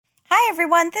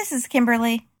everyone, this is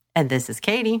Kimberly. And this is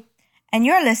Katie. And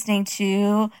you're listening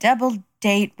to Double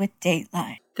Date with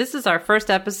Dateline. This is our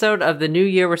first episode of the new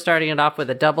year. We're starting it off with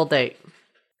a double date.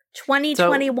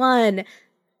 2021,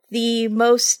 the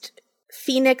most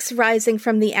phoenix rising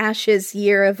from the ashes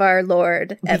year of our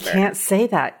Lord ever. We can't say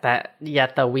that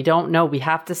yet, though. We don't know. We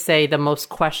have to say the most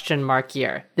question mark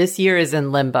year. This year is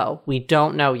in limbo. We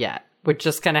don't know yet. We're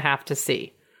just going to have to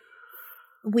see.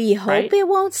 We hope it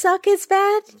won't suck as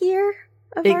bad year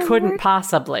of It our couldn't Lord.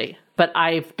 Possibly, but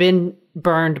I've been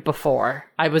burned before.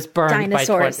 I was burned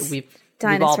Dinosaurs. by 20.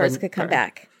 Dinosaurs could come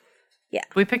back. Yeah.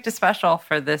 We picked a special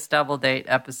for this double date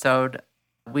episode.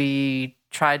 We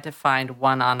tried to find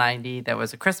one on ID that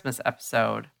was a Christmas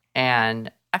episode,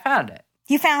 and I found it.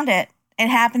 You found it. It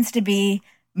happens to be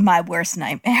my worst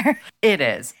nightmare. It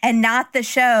is. And not the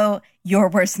show Your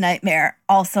Worst Nightmare,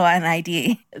 also on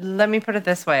ID. Let me put it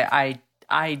this way.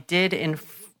 I did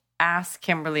ask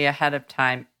Kimberly ahead of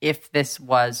time if this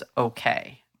was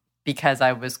okay, because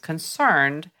I was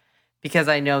concerned, because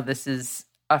I know this is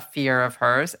a fear of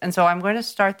hers. And so I'm going to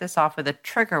start this off with a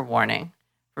trigger warning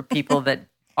for people that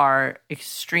are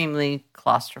extremely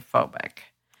claustrophobic.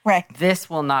 Right. This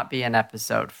will not be an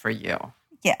episode for you.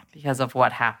 Yeah. Because of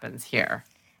what happens here.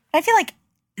 I feel like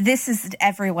this is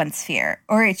everyone's fear,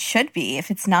 or it should be.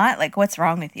 If it's not, like, what's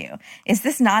wrong with you? Is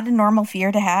this not a normal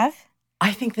fear to have?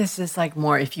 I think this is like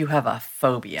more if you have a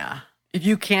phobia. If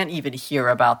you can't even hear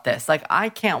about this. Like, I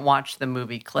can't watch the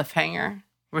movie Cliffhanger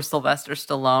with Sylvester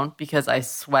Stallone because I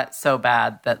sweat so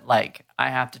bad that, like,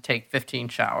 I have to take 15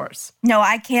 showers. No,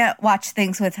 I can't watch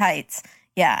things with heights.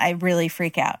 Yeah, I really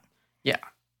freak out. Yeah.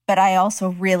 But I also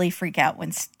really freak out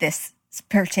when this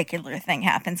particular thing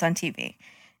happens on TV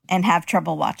and have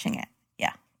trouble watching it.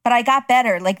 Yeah. But I got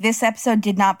better. Like, this episode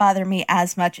did not bother me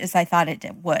as much as I thought it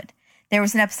would. There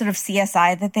was an episode of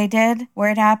CSI that they did where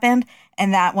it happened,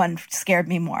 and that one scared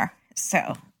me more.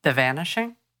 So The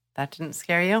Vanishing? That didn't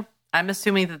scare you? I'm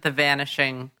assuming that The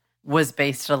Vanishing was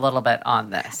based a little bit on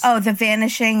this. Oh, The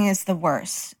Vanishing is the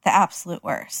worst. The absolute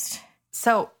worst.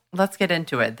 So let's get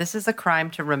into it. This is a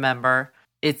crime to remember.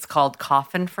 It's called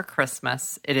Coffin for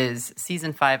Christmas. It is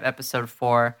season 5, episode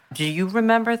 4. Do you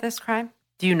remember this crime?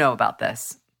 Do you know about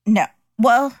this? No.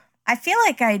 Well, I feel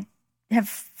like I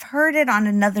have heard it on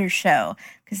another show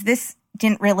because this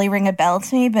didn't really ring a bell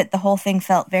to me, but the whole thing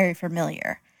felt very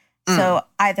familiar. So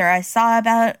either I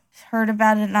heard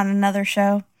about it on another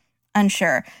show,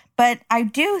 unsure. But I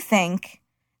do think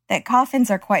that coffins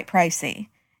are quite pricey.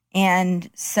 And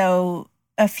so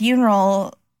a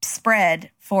funeral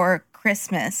spread for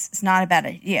Christmas is not a bad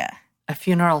idea. A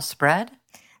funeral spread?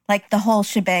 Like the whole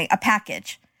shebang, a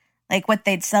package. Like what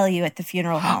they'd sell you at the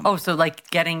funeral home. Oh, so like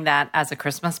getting that as a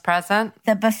Christmas present?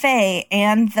 The buffet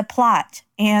and the plot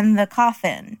and the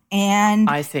coffin and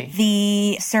I see.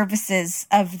 The services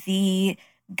of the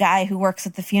guy who works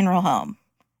at the funeral home,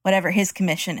 whatever his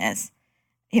commission is.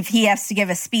 If he has to give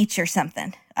a speech or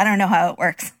something. I don't know how it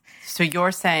works. So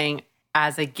you're saying,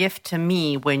 as a gift to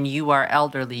me, when you are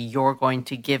elderly, you're going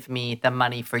to give me the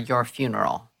money for your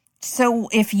funeral. So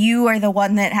if you are the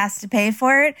one that has to pay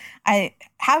for it,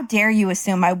 how dare you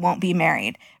assume I won't be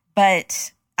married?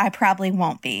 But I probably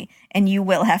won't be, and you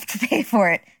will have to pay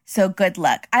for it. So good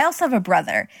luck. I also have a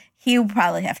brother. He will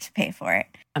probably have to pay for it.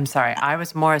 I'm sorry. I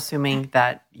was more assuming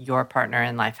that your partner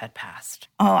in life had passed.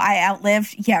 Oh, I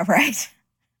outlived? Yeah, right.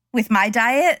 With my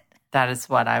diet? That is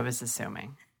what I was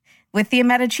assuming. With the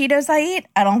amount of Cheetos I eat?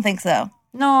 I don't think so.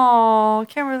 No,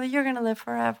 Kimberly, you're going to live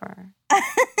forever.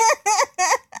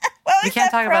 We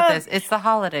can't talk about this. It's the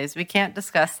holidays. We can't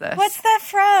discuss this. What's that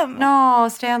from? No,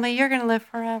 Stanley, you're going to live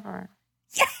forever.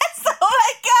 Yes! Oh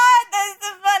my God! That's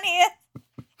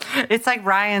the funniest. It's like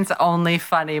Ryan's only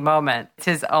funny moment. It's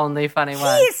his only funny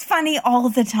one. He is funny all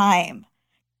the time.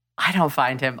 I don't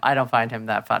find him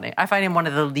that funny. I find him one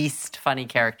of the least funny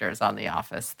characters on The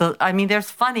Office. There's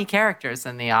funny characters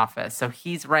in The Office, so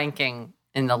he's ranking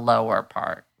in the lower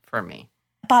part for me.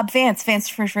 Bob Vance,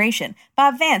 Vance Refrigeration.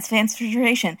 Bob Vance, Vance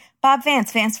Refrigeration. Bob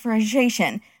Vance, Vance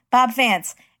Refrigeration. Bob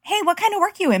Vance. Hey, what kind of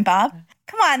work you in, Bob?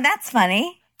 Come on, that's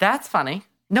funny. That's funny.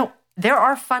 No, there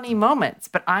are funny moments,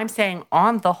 but I'm saying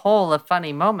on the whole of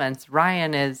funny moments,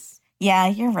 Ryan is... Yeah,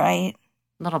 you're right.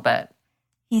 A little bit.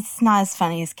 He's not as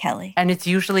funny as Kelly. And it's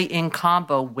usually in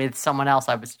combo with someone else.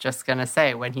 I was just going to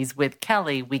say, when he's with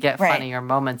Kelly, we get funnier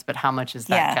moments, but how much is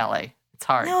that Kelly? It's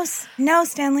hard. No,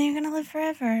 Stanley, you're going to live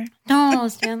forever. No,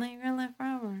 Stanley, you're going to live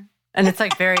forever. And it's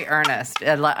like very earnest.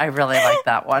 I really like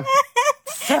that one.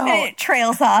 So and it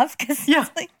trails off because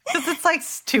it's like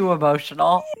too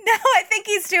emotional. No, I think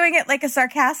he's doing it like a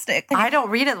sarcastic. I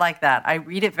don't read it like that. I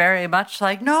read it very much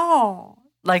like, no,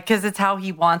 Like, because it's how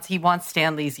he wants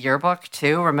Stanley's yearbook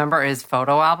too. Remember his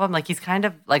photo album? Like, he's kind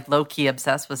of like low-key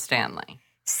obsessed with Stanley.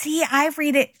 See, I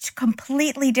read it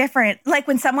completely different. Like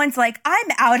when someone's like, I'm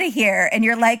out of here. And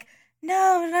you're like,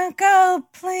 no, don't go.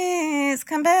 Please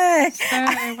come back.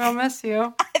 I will miss you.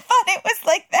 I thought it was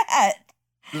like that.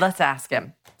 Let's ask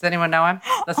him. Does anyone know him?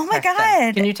 Let's oh my text God.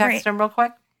 him. Can you text him real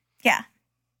quick? Yeah.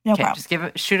 No problem.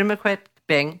 Just shoot him a quick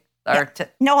bing. Yeah. Or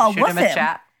no, I'll shoot woof him a him.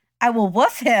 chat. I will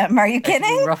woof him. Are you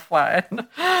kidding? Rough one.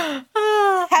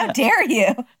 How dare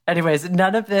you? Anyways,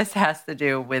 none of this has to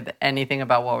do with anything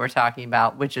about what we're talking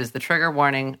about, which is the trigger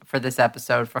warning for this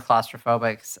episode for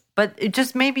claustrophobics. But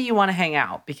maybe you want to hang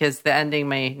out because the ending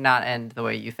may not end the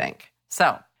way you think.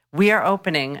 So we are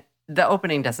opening. The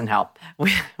opening doesn't help.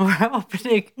 We're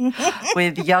opening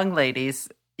with young ladies,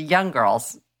 young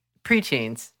girls,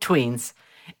 preteens, tweens,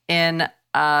 in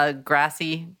a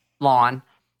grassy lawn,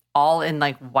 all in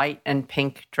like white and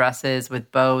pink dresses with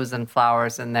bows and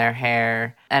flowers in their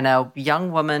hair, and a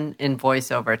young woman in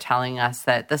voiceover telling us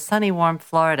that the sunny, warm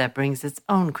Florida brings its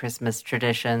own Christmas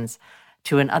traditions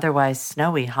to an otherwise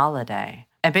snowy holiday.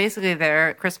 And basically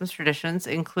their Christmas traditions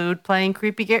include playing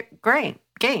creepy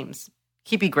games.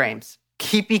 Keepy Graves.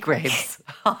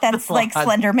 That's like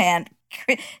Slender Man.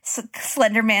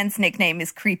 Slender Man's nickname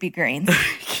is Creepy Grains.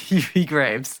 Creepy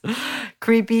Graves.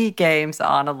 Creepy games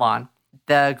on a lawn.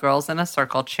 The girls in a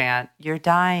circle chant, "You're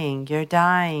dying, you're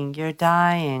dying, you're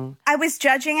dying." I was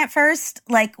judging at first,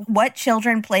 like, what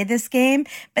children play this game.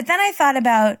 But then I thought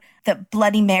about the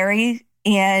Bloody Mary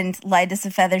and light as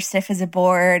a feather, stiff as a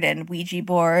board, and Ouija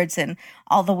boards and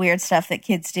all the weird stuff that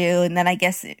kids do. And then I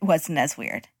guess it wasn't as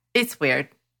weird. It's weird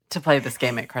to play this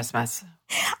game at Christmas.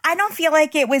 I don't feel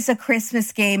like it was a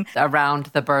Christmas game. Around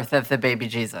the birth of the baby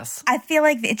Jesus. I feel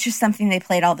like it's just something they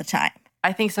played all the time.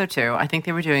 I think so too. I think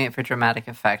they were doing it for dramatic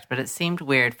effect, but it seemed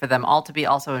weird for them all to be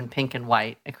also in pink and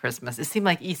white at Christmas. It seemed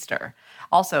like Easter.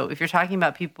 Also, if you're talking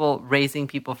about people raising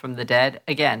people from the dead,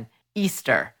 again,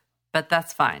 Easter. But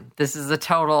that's fine. This is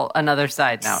another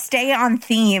side note. Stay on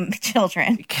theme,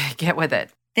 children. Get with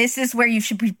it. This is where you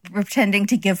should be pretending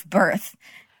to give birth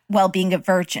while being a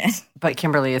virgin. But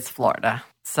Kimberly, it's Florida,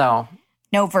 so...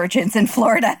 No virgins in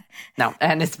Florida. No,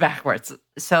 and it's backwards.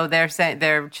 So they're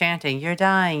chanting, "You're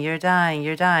dying, you're dying,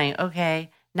 you're dying.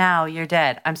 Okay, now you're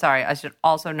dead." I'm sorry, I should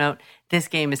also note this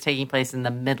game is taking place in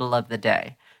the middle of the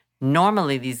day.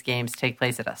 Normally these games take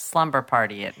place at a slumber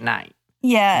party at night.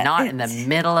 Yeah. Not in the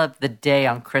middle of the day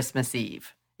on Christmas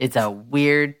Eve. It's a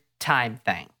weird time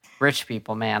thing. Rich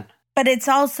people, man. But it's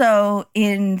also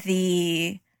in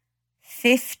the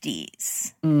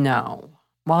 50s. No.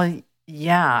 Well,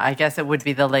 yeah, I guess it would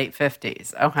be the late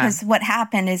 50s. Okay. Because what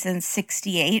happened is in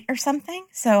 68 or something.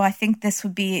 So I think this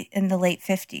would be in the late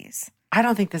 50s. I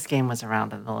don't think this game was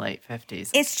around in the late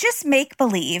 50s. It's just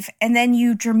make-believe, and then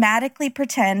you dramatically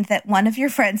pretend that one of your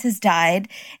friends has died,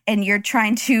 and you're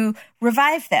trying to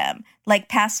revive them, like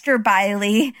Pastor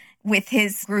Biley with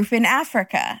his group in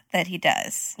Africa that he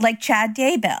does, like Chad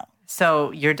Daybell.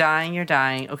 So you're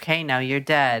dying, okay, now you're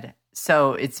dead.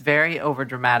 So it's very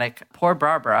overdramatic. Poor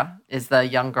Barbara is the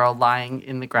young girl lying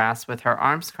in the grass with her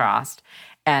arms crossed,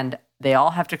 and they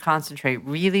all have to concentrate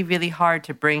really, really hard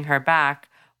to bring her back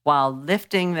while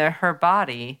lifting her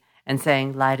body and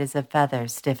saying, "Light as a feather,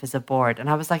 stiff as a board." And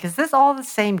I was like, is this all the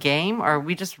same game, or are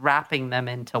we just wrapping them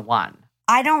into one?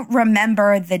 I don't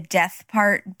remember the death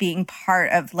part being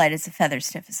part of Light as a Feather,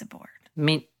 Stiff as a Board.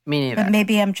 Me neither. But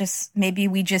maybe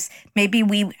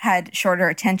we had shorter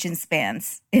attention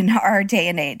spans in our day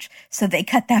and age, so they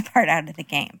cut that part out of the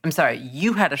game. I'm sorry,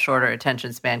 you had a shorter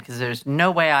attention span because there's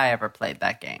no way I ever played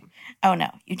that game. Oh,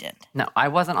 no, you didn't. No, I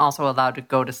wasn't also allowed to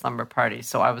go to slumber parties,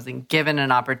 so I wasn't given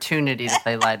an opportunity to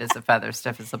play Light as a Feather,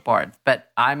 Stiff as a Board. But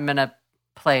I'm going to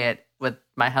play it with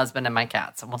my husband and my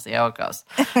cats, and we'll see how it goes.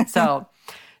 So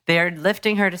they're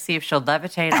lifting her to see if she'll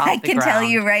levitate off the ground. I can tell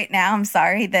you right now, I'm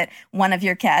sorry, that one of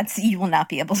your cats, you will not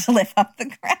be able to lift off the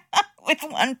ground with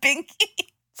one pinky.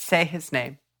 Say his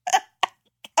name.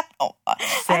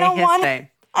 Say his name.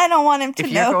 I don't want him to know.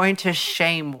 If you're going to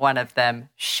shame one of them,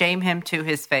 shame him to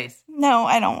his face. No,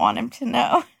 I don't want him to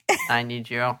know. I need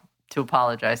you to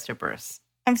apologize to Bruce.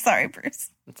 I'm sorry,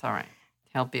 Bruce. It's all right.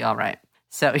 He'll be all right.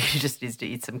 So he just needs to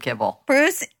eat some kibble.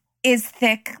 Bruce is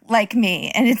thick like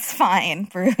me, and it's fine,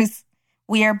 Bruce.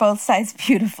 We are both sides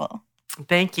beautiful.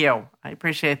 Thank you. I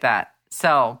appreciate that.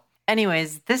 So,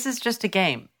 anyways, this is just a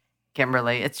game,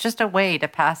 Kimberly. It's just a way to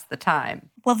pass the time.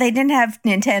 Well, they didn't have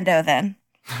Nintendo then.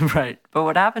 Right. But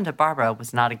what happened to Barbara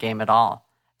was not a game at all.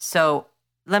 So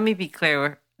let me be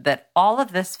clear that all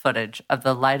of this footage of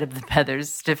the Light of the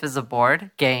Feathers, Stiff as a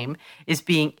Board game is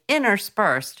being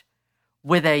interspersed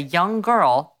with a young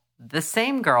girl the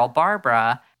same girl,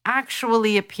 Barbara,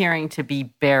 actually appearing to be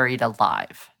buried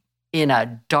alive in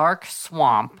a dark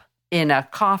swamp in a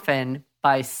coffin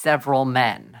by several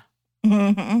men.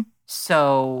 Mm-hmm.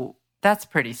 So that's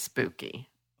pretty spooky.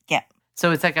 Yeah.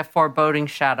 So it's like a foreboding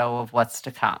shadow of what's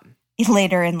to come.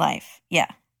 Later in life. Yeah.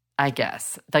 I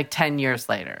guess. Like 10 years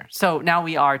later. So now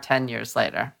we are 10 years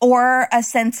later. Or a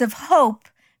sense of hope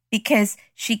because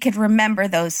she could remember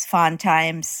those fond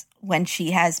times when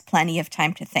she has plenty of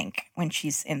time to think when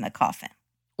she's in the coffin.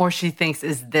 Or she thinks,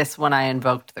 is this when I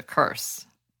invoked the curse?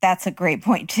 That's a great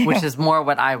point, too. Which is more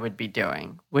what I would be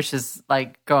doing, which is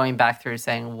like going back through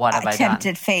saying, what have I done?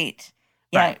 Attempted fate.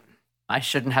 Yeah. Right. I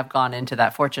shouldn't have gone into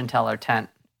that fortune teller tent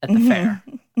at the fair.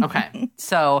 Okay.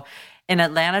 So in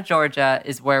Atlanta, Georgia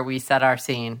is where we set our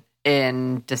scene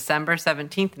in December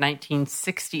 17th,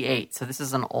 1968. So this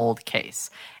is an old case.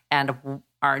 And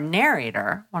our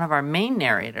narrator, one of our main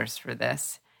narrators for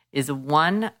this, is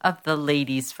one of the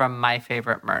ladies from My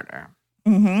Favorite Murder.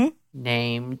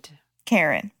 Named...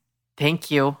 Karen.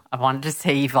 Thank you. I wanted to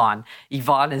say Yvonne.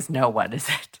 Yvonne is no one, is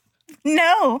it?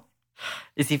 No.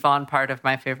 Is Yvonne part of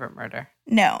My Favorite Murder?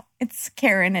 No, it's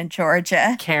Karen and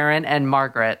Georgia. Karen and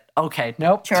Margaret. Okay,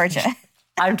 nope. Georgia.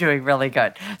 I'm doing really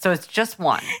good. So it's just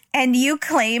one. And you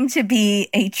claim to be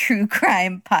a true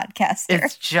crime podcaster.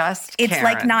 It's just Karen. It's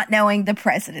like not knowing the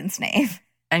president's name.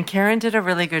 And Karen did a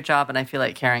really good job, and I feel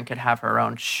like Karen could have her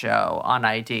own show on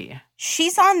ID.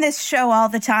 She's on this show all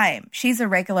the time. She's a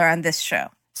regular on this show.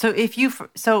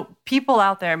 So people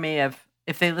out there may have,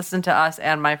 if they listen to us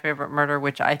and My Favorite Murder,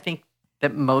 which I think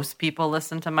that most people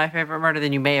listen to My Favorite Murder,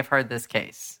 then you may have heard this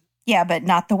case. Yeah, but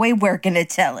not the way we're going to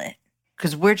tell it.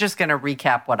 Because we're just going to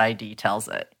recap what ID tells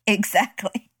it.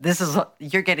 Exactly.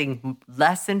 You're getting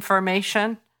less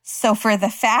information. So for the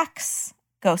facts,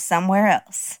 go somewhere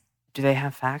else. Do they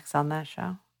have facts on that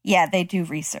show? Yeah, they do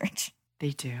research.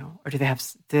 They do? Or do they have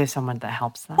someone that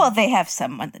helps them? Well, they have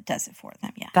someone that does it for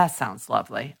them, yeah. That sounds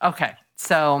lovely. Okay.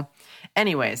 So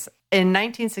anyways, in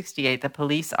 1968, the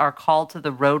police are called to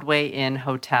the Roadway Inn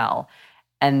Hotel.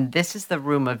 And this is the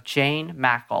room of Jane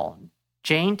Mackle.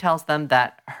 Jane tells them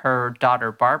that her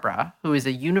daughter, Barbara, who is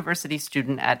a university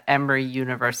student at Emory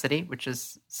University, which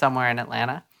is somewhere in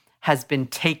Atlanta, has been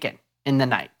taken in the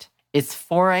night. It's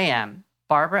 4 a.m.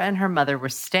 Barbara and her mother were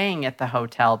staying at the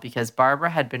hotel because Barbara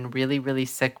had been really, really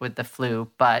sick with the flu,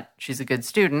 but she's a good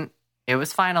student. It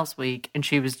was finals week, and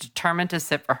she was determined to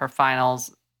sit for her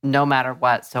finals no matter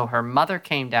what. So her mother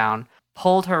came down,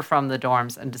 pulled her from the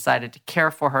dorms, and decided to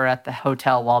care for her at the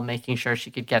hotel while making sure she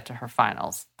could get to her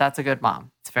finals. That's a good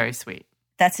mom. It's very sweet.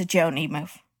 That's a Joni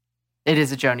move. It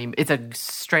is a Joni. It's a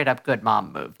straight up good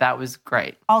mom move. That was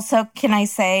great. Also, can I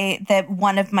say that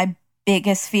one of my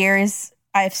biggest fears,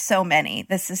 I have so many.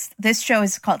 This show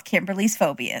is called Kimberly's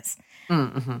Phobias.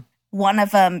 Mm-hmm. One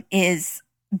of them is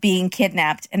being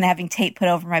kidnapped and having tape put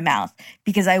over my mouth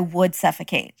because I would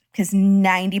suffocate. Because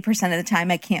 90% of the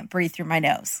time I can't breathe through my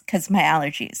nose because of my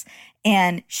allergies.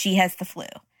 And she has the flu.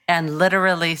 And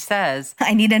literally says,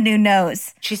 I need a new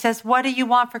nose. She says, what do you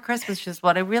want for Christmas? She says,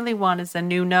 what I really want is a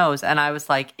new nose. And I was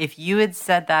like, if you had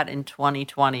said that in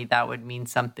 2020, that would mean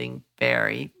something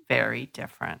very, very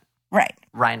different. Right.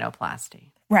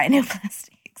 Rhinoplasty.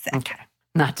 Rhinoplasty, exactly. Okay.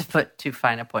 Not to put too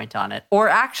fine a point on it. Or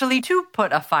actually to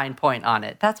put a fine point on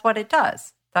it. That's what it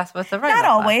does. That's what the rhinoplasty Not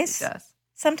always. does.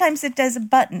 Sometimes it does a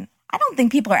button. I don't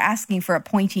think people are asking for a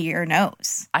pointier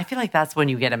nose. I feel like that's when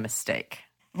you get a mistake.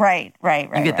 Right.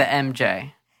 You get the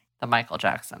MJ, the Michael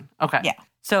Jackson. Okay. Yeah.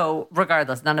 So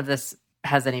regardless, none of this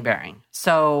has any bearing.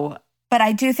 So. But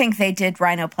I do think they did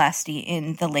rhinoplasty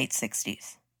in the late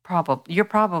 60s. You're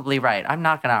probably right. I'm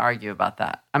not going to argue about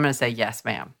that. I'm going to say yes,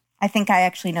 ma'am. I think I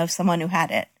actually know someone who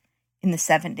had it in the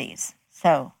 70s.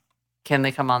 So. Can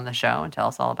they come on the show and tell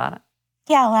us all about it?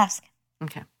 Yeah, I'll ask.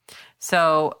 Okay.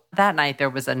 So that night there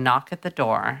was a knock at the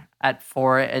door at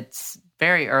 4. It's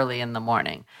very early in the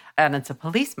morning. And it's a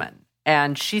policeman.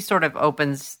 And she sort of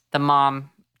opens, the mom,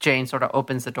 Jane, sort of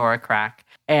opens the door a crack.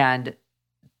 And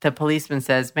the policeman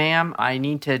says, ma'am, I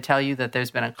need to tell you that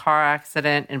there's been a car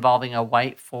accident involving a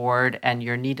white Ford and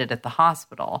you're needed at the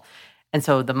hospital. And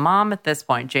so the mom at this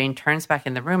point, Jane, turns back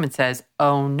in the room and says,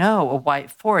 oh no, a white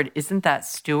Ford, isn't that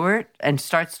Stuart? And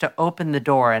starts to open the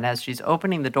door. And as she's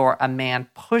opening the door, a man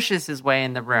pushes his way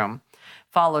in the room,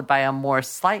 followed by a more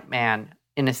slight man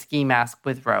in a ski mask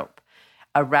with rope.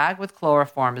 A rag with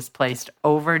chloroform is placed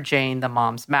over Jane, the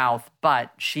mom's mouth,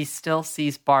 but she still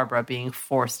sees Barbara being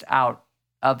forced out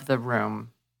of the room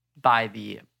by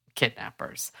the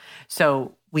kidnappers.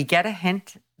 So we get a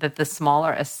hint that the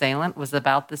smaller assailant was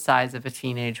about the size of a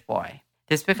teenage boy.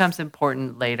 This becomes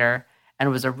important later, and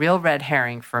was a real red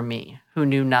herring for me, who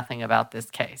knew nothing about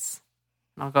this case.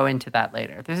 And I'll go into that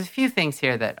later. There's a few things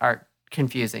here that are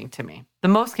confusing to me. The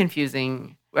most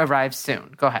confusing arrives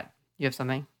soon. Go ahead. You have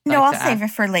something? No, I'll save it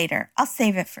for later. I'll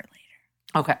save it for later.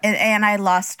 Okay. And I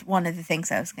lost one of the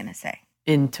things I was going to say.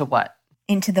 Into what?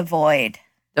 Into the void.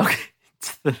 Okay.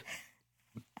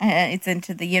 It's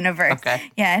into the universe.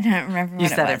 Okay. Yeah, I don't remember what you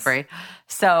said it free.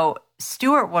 So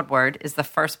Stuart Woodward is the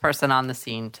first person on the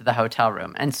scene to the hotel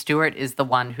room. And Stuart is the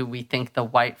one who we think the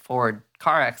white Ford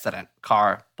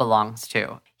car belongs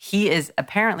to. He is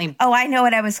apparently... Oh, I know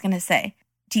what I was going to say.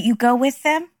 Do you go with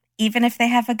them, even if they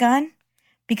have a gun?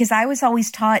 Because I was always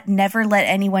taught never let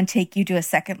anyone take you to a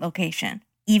second location,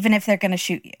 even if they're going to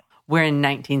shoot you. We're in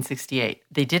 1968.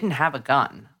 They didn't have a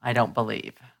gun, I don't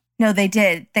believe. No, they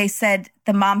did. They said,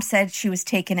 the mom said she was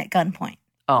taken at gunpoint.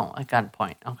 Oh, at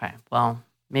gunpoint. Okay. Well,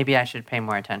 maybe I should pay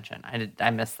more attention.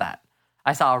 I missed that.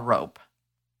 I saw a rope.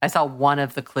 I saw one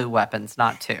of the clue weapons,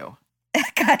 not two.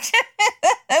 Gotcha.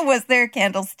 Was there a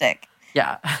candlestick?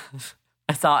 Yeah.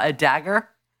 I saw a dagger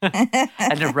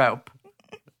and a rope.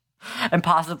 And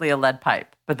possibly a lead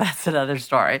pipe, but that's another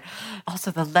story.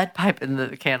 Also, the lead pipe and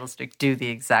the candlestick do the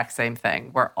exact same thing.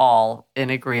 We're all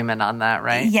in agreement on that,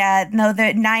 right? Yeah, no,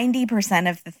 the 90%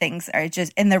 of the things are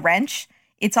just, in the wrench,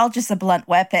 it's all just a blunt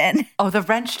weapon. Oh, the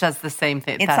wrench does the same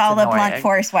thing. It's That's all annoying. a blunt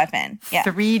force weapon. Yeah.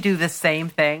 3 do the same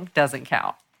thing, doesn't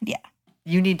count. Yeah.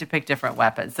 You need to pick different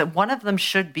weapons. So one of them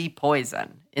should be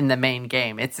poison in the main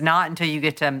game. It's not until you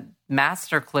get to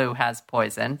Master Clue has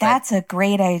poison. That's a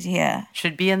great idea.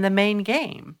 Should be in the main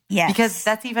game. Yes. Because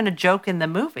that's even a joke in the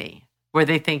movie where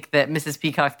they think that Mrs.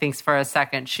 Peacock thinks for a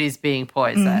second she's being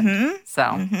poisoned. Mm-hmm.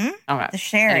 So, Okay. The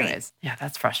sherry. Anyways, yeah,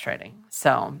 that's frustrating.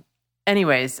 So,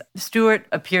 anyways, Stuart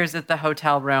appears at the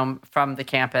hotel room from the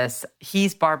campus.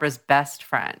 He's Barbara's best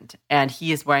friend, and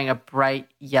he is wearing a bright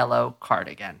yellow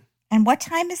cardigan. And what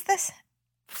time is this?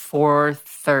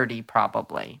 4:30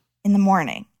 probably. In the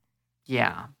morning.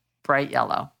 Yeah. Bright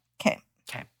yellow. Okay.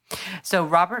 So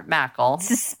Robert Mackle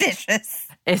Suspicious.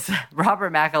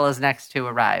 Robert Mackle is next to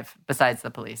arrive besides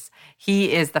the police.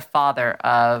 He is the father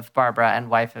of Barbara and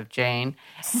wife of Jane.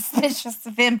 Suspicious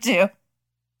of him too.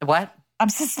 What? I'm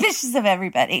suspicious of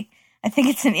everybody. I think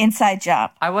it's an inside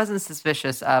job. I wasn't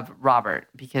suspicious of Robert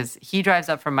because he drives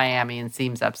up from Miami and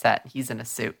seems upset. He's in a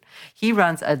suit. He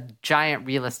runs a giant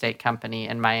real estate company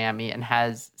in Miami and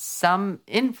has some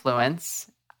influence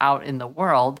out in the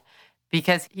world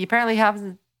because he apparently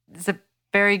is a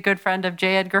very good friend of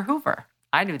J. Edgar Hoover.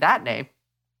 I knew that name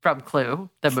from Clue,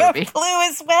 the movie. From Clue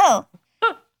as well.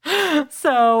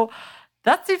 So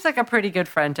that seems like a pretty good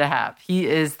friend to have. He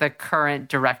is the current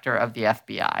director of the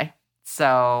FBI.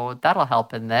 So that'll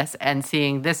help in this. And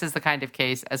seeing this is the kind of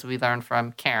case, as we learned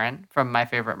from Karen, from My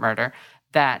Favorite Murder,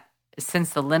 that since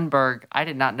the Lindbergh, I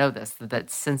did not know this, that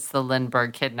since the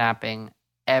Lindbergh kidnapping,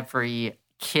 every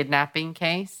kidnapping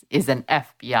case is an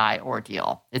FBI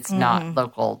ordeal. It's not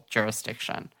local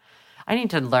jurisdiction. I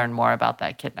need to learn more about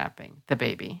that kidnapping, the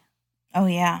baby. Oh,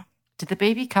 yeah. Did the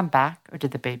baby come back or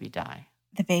did the baby die?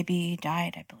 The baby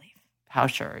died, I believe. How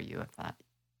sure are you of that?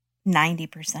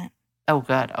 90%. Oh,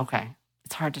 good. Okay.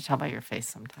 It's hard to tell by your face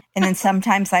sometimes. And then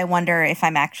sometimes I wonder if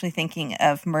I'm actually thinking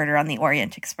of Murder on the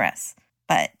Orient Express.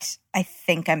 But I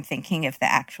think I'm thinking of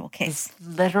the actual case.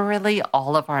 Is literally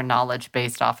all of our knowledge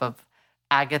based off of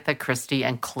Agatha Christie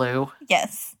and Clue?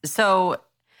 Yes. So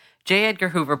J. Edgar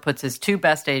Hoover puts his 2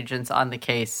 best agents on the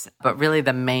case, but really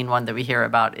the main one that we hear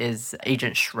about is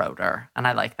Agent Schroeder. And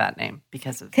I like that name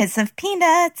because of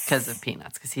Peanuts. Because of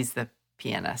Peanuts, because he's the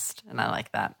pianist, and I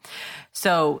like that.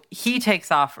 So he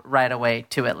takes off right away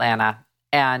to Atlanta,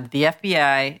 and the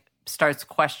FBI starts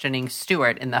questioning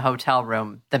Stuart in the hotel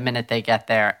room the minute they get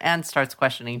there, and starts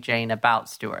questioning Jane about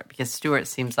Stuart, because Stuart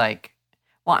seems like,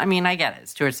 well, I mean, I get it.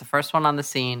 Stuart's the first one on the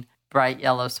scene, bright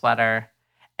yellow sweater,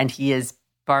 and he is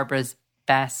Barbara's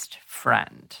best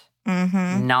friend,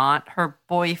 not her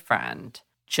boyfriend.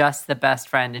 Just the best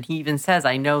friend. And he even says,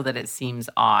 I know that it seems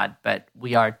odd, but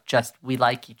we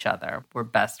like each other. We're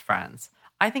best friends.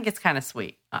 I think it's kind of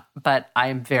sweet, but I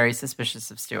am very suspicious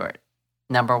of Stuart.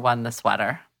 Number 1, the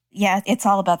sweater. Yeah, it's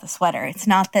all about the sweater. It's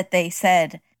not that they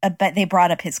said, but they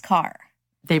brought up his car.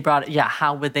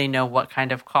 How would they know what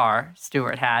kind of car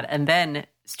Stuart had? And then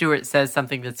Stuart says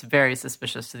something that's very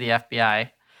suspicious to the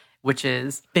FBI, which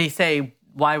is, they say,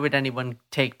 why would anyone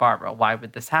take Barbara? Why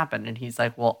would this happen? And he's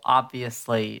like, well,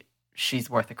 obviously she's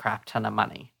worth a crap ton of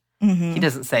money. He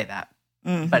doesn't say that,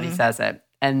 but he says it.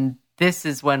 And this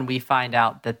is when we find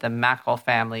out that the Mackle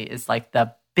family is like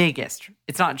the biggest.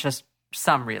 It's not just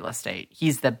some real estate.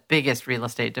 He's the biggest real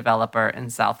estate developer in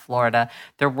South Florida.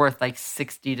 They're worth like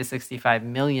 $60 to $65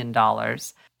 million.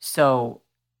 So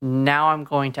now I'm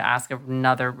going to ask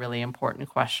another really important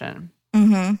question.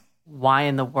 Mm-hmm. Why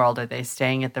in the world are they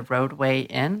staying at the Roadway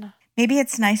Inn? Maybe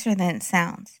it's nicer than it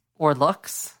sounds. Or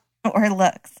looks? Or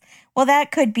looks. Well,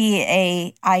 that could be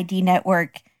a ID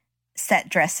network set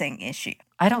dressing issue.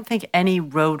 I don't think any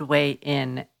Roadway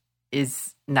Inn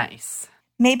is nice.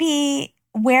 Maybe,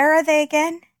 where are they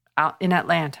again? Out in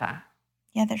Atlanta.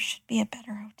 Yeah, there should be a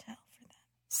better hotel for them.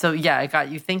 So yeah, it got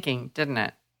you thinking, didn't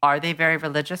it? Are they very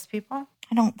religious people?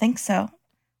 I don't think so.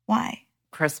 Why?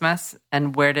 Christmas,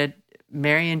 and where did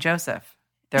Mary and Joseph?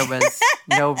 There was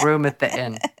no room at the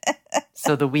inn.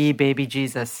 So the wee baby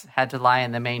Jesus had to lie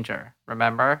in the manger,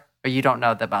 remember? Or you don't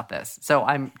know about this. So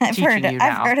I've teaching you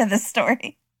now. I've heard of the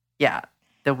story. Yeah,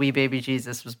 the wee baby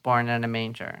Jesus was born in a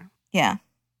manger. Yeah.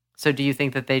 So do you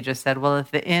think that they just said, well,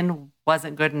 if the inn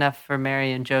wasn't good enough for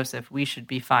Mary and Joseph, we should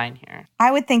be fine here?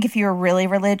 I would think if you were really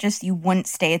religious, you wouldn't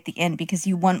stay at the inn because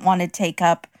you wouldn't want to take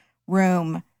up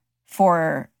room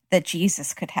for that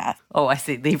Jesus could have. Oh, I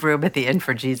see. Leave room at the inn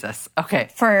for Jesus. Okay.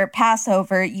 For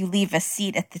Passover, you leave a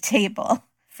seat at the table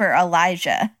for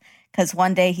Elijah because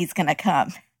one day he's going to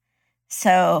come.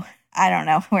 So I don't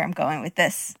know where I'm going with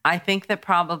this. I think that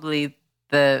probably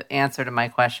the answer to my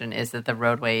question is that the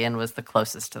Roadway Inn was the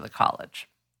closest to the college.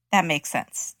 That makes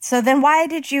sense. So then why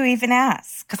did you even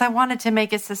ask? Because I wanted to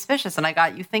make it suspicious, and I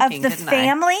got you thinking, of the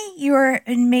family? You're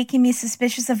making me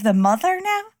suspicious of the mother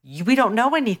now? We don't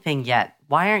know anything yet.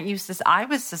 Why aren't you I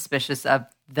was suspicious of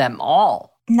them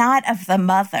all. Not of the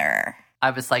mother.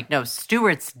 I was like, no,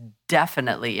 Stuart's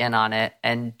definitely in on it,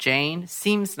 and Jane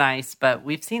seems nice, but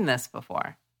we've seen this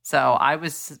before. So I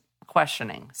was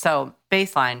questioning. So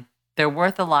baseline, they're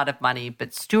worth a lot of money,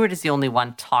 but Stuart is the only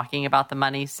one talking about the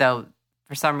money. So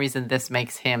for some reason, this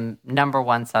makes him number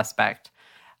one suspect.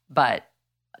 But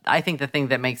I think the thing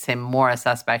that makes him more a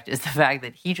suspect is the fact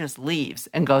that he just leaves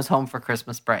and goes home for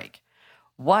Christmas break.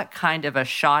 What kind of a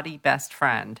shoddy best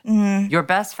friend? Mm-hmm. Your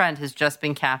best friend has just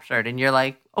been captured and you're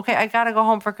like, okay, I got to go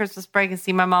home for Christmas break and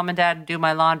see my mom and dad and do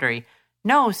my laundry.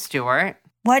 No, Stuart.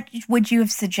 What would you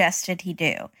have suggested he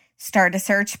do? Start a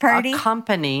search party?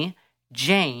 Accompany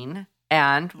Jane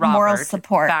and moral Robert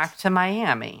support back to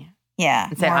Miami. Yeah.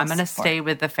 And say, I'm going to stay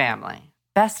with the family.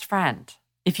 Best friend.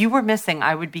 If you were missing,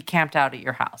 I would be camped out at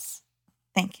your house.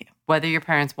 Thank you. Whether your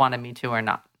parents wanted me to or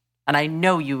not. And I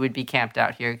know you would be camped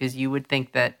out here because you would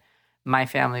think that my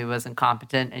family was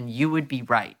incompetent and you would be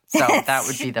right. So that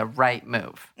would be the right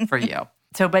move for you.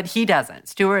 So, but he doesn't.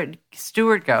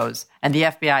 Stuart goes and the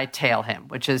FBI tail him,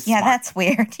 which is smart. That's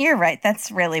weird. You're right.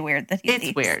 That's really weird that he leaves.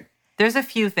 It's weird. There's a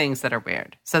few things that are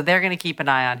weird. So they're going to keep an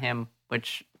eye on him,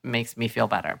 which makes me feel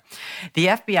better. The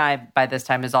FBI by this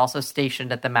time is also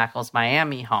stationed at the Mackles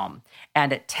Miami home.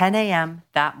 And at 10 a.m.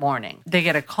 that morning, they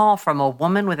get a call from a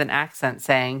woman with an accent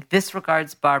saying, "This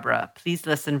regards Barbara. Please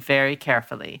listen very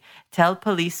carefully. Tell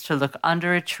police to look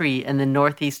under a tree in the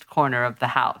northeast corner of the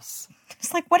house."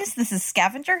 It's like, what is this, a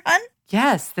scavenger hunt?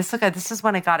 Yes, this is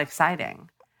when it got exciting.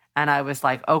 And I was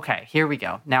like, okay, here we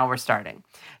go. Now we're starting.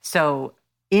 So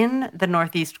in the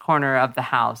northeast corner of the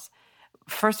house,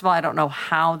 first of all, I don't know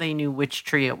how they knew which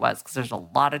tree it was because there's a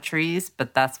lot of trees,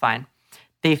 but that's fine.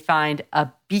 They find a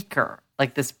beaker,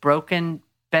 like this broken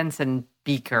Benson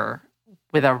beaker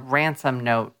with a ransom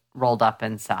note rolled up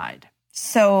inside.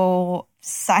 So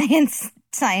scientist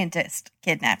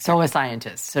kidnapped her. So a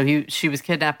scientist. So she was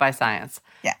kidnapped by science.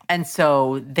 Yeah. And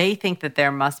so they think that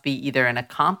there must be either an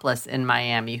accomplice in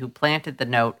Miami who planted the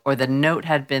note or the note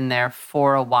had been there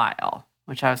for a while,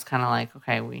 which I was kind of like,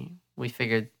 okay, we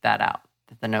figured that out.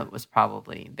 The note was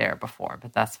probably there before,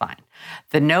 but that's fine.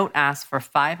 The note asked for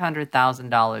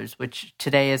 $500,000, which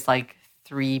today is like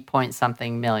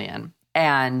 3-point-something million.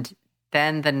 And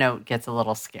then the note gets a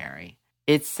little scary.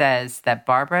 It says that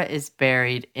Barbara is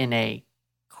buried in a,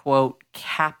 quote,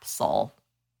 capsule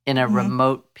in a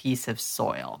remote piece of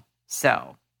soil.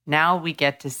 So now we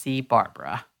get to see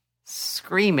Barbara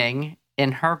screaming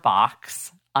in her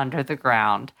box under the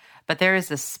ground. But there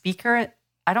is a speaker.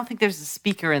 I don't think there's a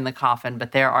speaker in the coffin,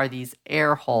 but there are these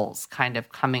air holes kind of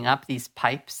coming up, these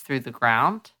pipes through the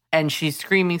ground. And she's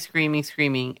screaming, screaming,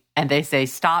 screaming. And they say,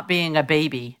 "Stop being a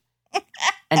baby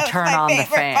and turn on the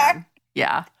fan." Part.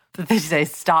 Yeah. They say,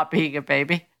 "Stop being a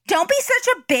baby. Don't be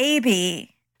such a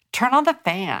baby. Turn on the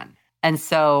fan." And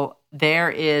so there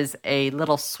is a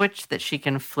little switch that she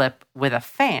can flip with a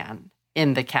fan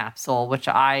in the capsule, which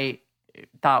I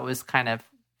thought was kind of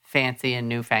fancy and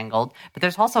newfangled. But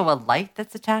there's also a light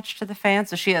that's attached to the fan.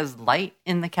 So she has light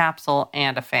in the capsule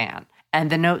and a fan. And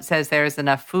the note says there is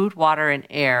enough food, water, and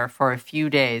air for a few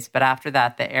days, but after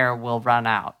that, the air will run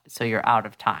out. So you're out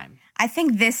of time. I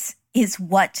think this is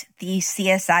what the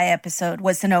CSI episode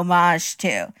was an homage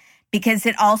to, because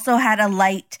it also had a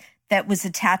light that was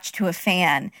attached to a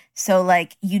fan. So,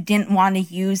 like, you didn't want to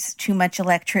use too much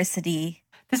electricity.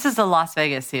 This is a Las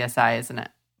Vegas CSI, isn't it?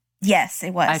 Yes,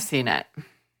 it was. I've seen it.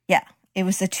 Yeah, it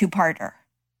was a two-parter.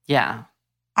 Yeah.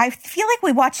 I feel like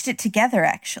we watched it together,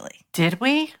 actually. Did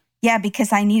we? Yeah,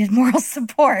 because I needed moral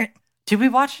support. Did we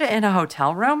watch it in a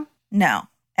hotel room? No,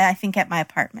 I think at my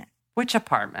apartment. Which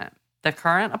apartment? The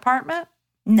current apartment?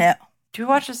 No. Do we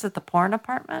watch this at the porn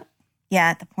apartment? Yeah,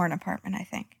 at the porn apartment, I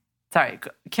think. Sorry,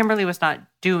 Kimberly was not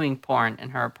doing porn in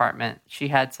her apartment. She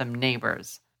had some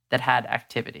neighbors that had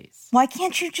activities. Why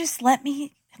can't you just let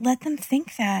them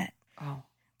think that? Oh.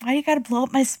 Why do you got to blow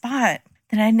up my spot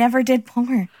that I never did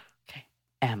porn? Okay,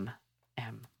 M.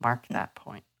 Mark that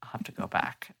point. I'll have to go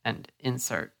back and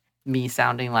insert me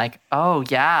sounding like, oh,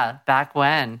 yeah, back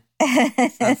when.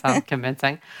 Does that sound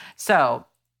convincing? So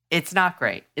it's not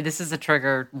great. This is a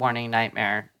trigger warning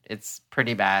nightmare. It's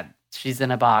pretty bad. She's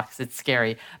in a box. It's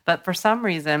scary. But for some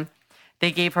reason,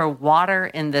 they gave her water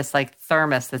in this like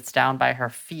thermos that's down by her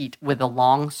feet with a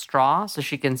long straw so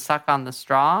she can suck on the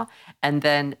straw. And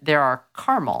then there are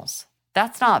caramels.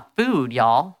 That's not food,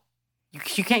 y'all.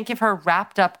 You can't give her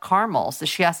wrapped up caramels.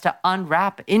 She has to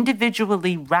unwrap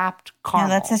individually wrapped caramels.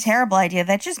 No, that's a terrible idea.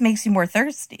 That just makes you more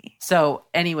thirsty. So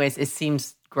anyways, it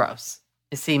seems gross.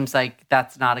 It seems like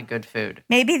that's not a good food.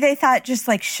 Maybe they thought just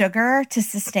like sugar to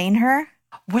sustain her.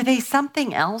 Were they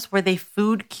something else? Were they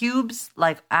food cubes,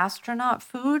 like astronaut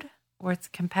food, where it's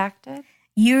compacted?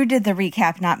 You did the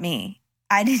recap, not me.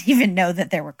 I didn't even know that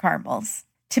there were caramels.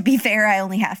 To be fair, I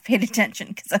only half paid attention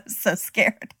because I was so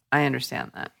scared. I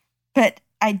understand that. But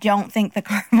I don't think the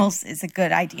caramels is a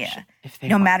good idea,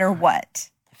 no matter what.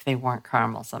 If they weren't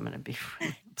caramels, I'm going to be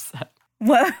really upset.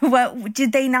 What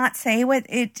did they not say what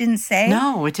it didn't say?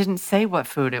 No, it didn't say what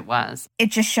food it was.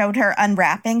 It just showed her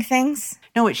unwrapping things?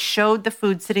 No, it showed the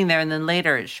food sitting there, and then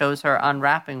later it shows her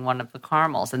unwrapping one of the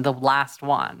caramels, and the last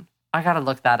one. I got to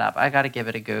look that up. I got to give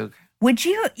it a goog.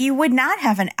 You would not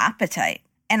have an appetite,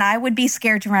 and I would be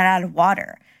scared to run out of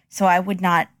water. So I would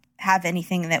not have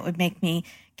anything that would make me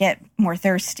get more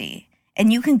thirsty.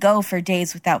 And you can go for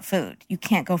days without food. You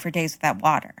can't go for days without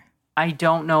water. I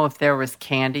don't know if there was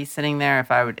candy sitting there,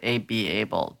 if I would be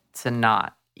able to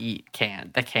not eat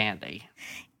the candy.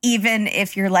 Even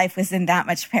if your life was in that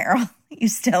much peril, you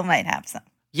still might have some.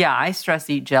 Yeah, I stress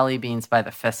eat jelly beans by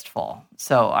the fistful.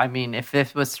 So, I mean, if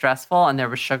this was stressful and there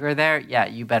was sugar there, yeah,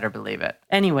 you better believe it.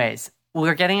 Anyways,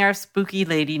 we're getting our spooky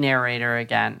lady narrator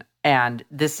again. And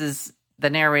the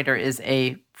narrator is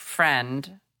a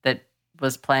friend that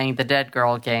was playing the dead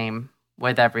girl game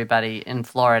with everybody in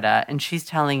Florida. And she's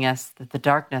telling us that the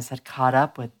darkness had caught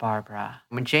up with Barbara.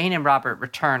 When Jane and Robert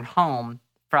return home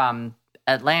from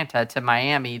Atlanta to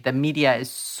Miami, the media is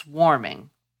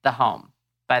swarming the home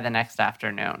by the next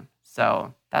afternoon.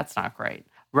 So that's not great.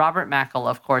 Robert Mackle,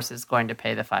 of course, is going to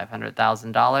pay the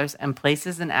 $500,000 and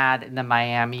places an ad in the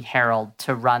Miami Herald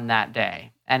to run that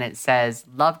day. And it says,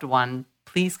 "Loved one,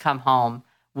 please come home.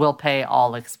 We'll pay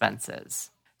all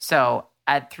expenses." So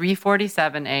at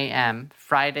 3:47 a.m.,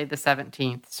 Friday the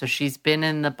 17th, so she's been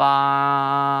in the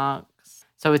box.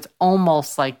 So it's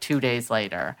almost like 2 days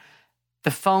later.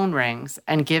 The phone rings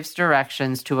and gives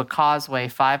directions to a causeway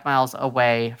 5 miles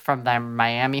away from their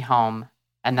Miami home,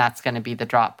 and that's going to be the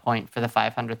drop point for the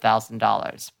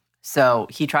 $500,000. So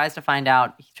he tries to find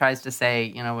out, he tries to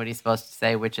say, what he's supposed to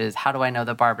say, which is, "How do I know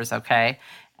that Barbara's okay?"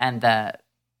 And the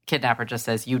kidnapper just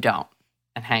says, "You don't,"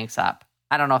 and hangs up.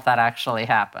 I don't know if that actually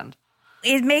happened.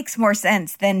 It makes more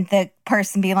sense than the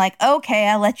person being like, "Okay,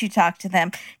 I'll let you talk to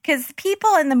them." Because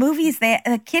people in the movies,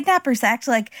 the kidnappers act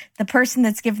like the person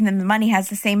that's giving them the money has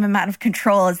the same amount of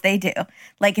control as they do.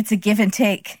 Like it's a give and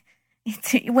take.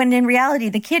 When in reality,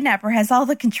 the kidnapper has all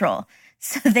the control.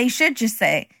 So they should just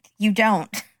say, "You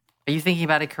don't." Are you thinking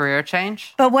about a career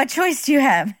change? But what choice do you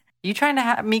have? You trying to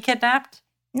have me kidnapped?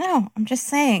 No, I'm just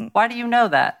saying. Why do you know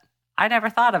that? I never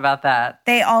thought about that.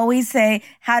 They always say,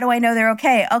 "How do I know they're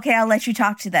okay?" "Okay, I'll let you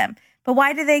talk to them." But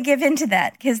why do they give into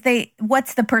that? Because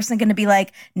what's the person going to be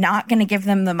like, not going to give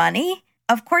them the money?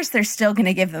 Of course, they're still going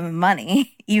to give them the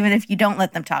money, even if you don't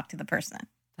let them talk to the person.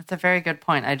 That's a very good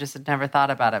point. I just had never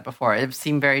thought about it before. It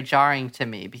seemed very jarring to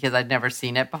me because I'd never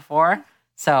seen it before.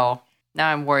 So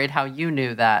now I'm worried how you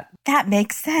knew that. That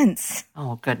makes sense.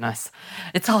 Oh, goodness.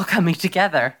 It's all coming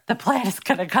together. The plan is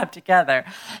going to come together.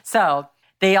 So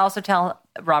they also tell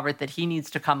Robert that he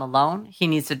needs to come alone. He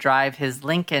needs to drive his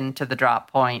Lincoln to the drop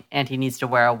point, and he needs to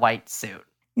wear a white suit.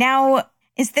 Now,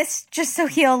 Is this just so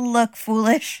he'll look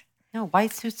foolish? No,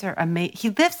 white suits are amazing. He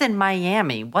lives in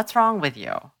Miami. What's wrong with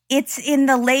you? It's in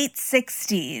the late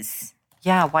 60s.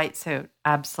 Yeah, white suit.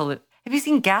 Absolute. Have you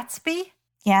seen Gatsby?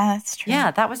 Yeah, that's true.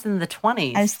 Yeah, that was in the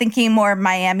 20s. I was thinking more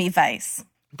Miami Vice.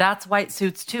 That's white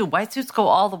suits too. White suits go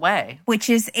all the way. Which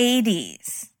is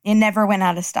 80s. It never went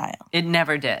out of style. It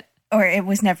never did. Or it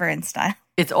was never in style.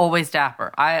 It's always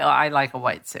dapper. I like a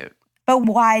white suit. But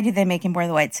why do they make him wear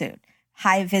the white suit?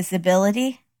 High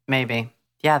visibility? Maybe.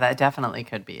 Yeah, that definitely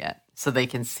could be it. So they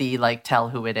can see, tell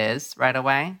who it is right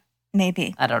away.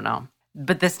 Maybe. I don't know.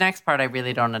 But this next part I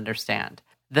really don't understand.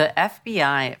 The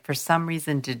FBI, for some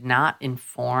reason, did not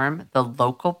inform the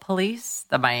local police,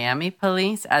 the Miami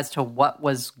police, as to what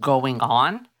was going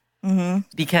on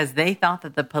because they thought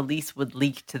that the police would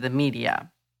leak to the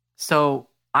media. So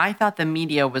I thought the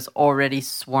media was already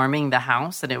swarming the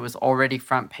house and it was already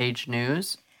front page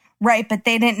news. Right, but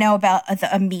they didn't know about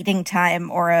a meeting time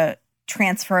or a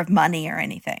transfer of money or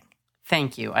anything.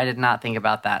 Thank you. I did not think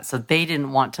about that. So they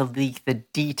didn't want to leak the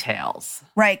details.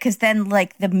 Right, because then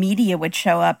the media would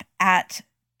show up at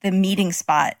the meeting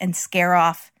spot and scare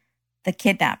off the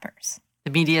kidnappers.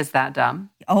 The media is that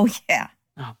dumb? Oh, yeah.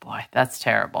 Oh, boy. That's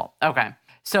terrible. Okay.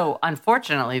 So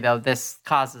unfortunately, though, this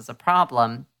causes a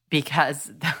problem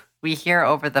because we hear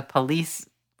over the police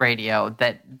radio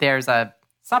that there's a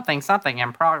something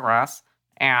in progress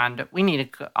and we need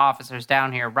officers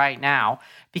down here right now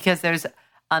because there's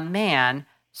a man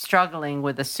struggling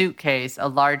with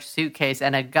a large suitcase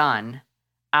and a gun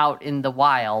out in the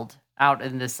wild, out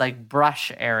in this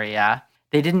brush area.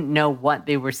 They didn't know what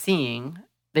they were seeing.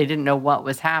 They didn't know what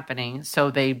was happening.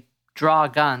 So they draw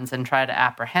guns and try to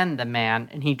apprehend the man,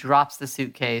 and he drops the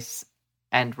suitcase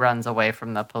and runs away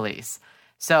from the police.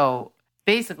 So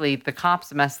basically, the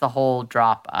cops mess the whole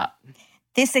drop up.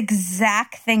 This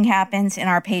exact thing happens in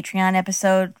our Patreon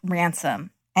episode,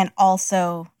 Ransom. And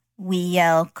also, we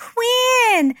yell,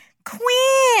 Quinn!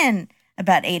 Quinn!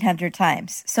 about 800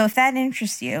 times. So if that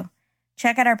interests you,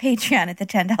 check out our Patreon at the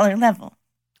 $10 level.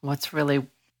 What's really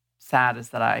sad is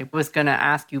that I was going to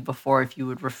ask you before if you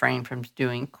would refrain from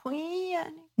doing Queen.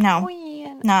 No.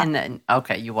 Queen. Not. And then,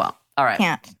 okay, you won't. All right.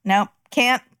 Can't. Nope.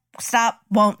 Can't. Stop.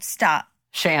 Won't stop.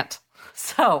 Shan't.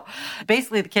 So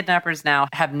basically the kidnappers now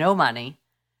have no money,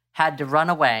 had to run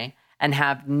away, and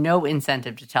have no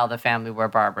incentive to tell the family where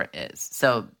Barbara is.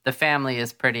 So the family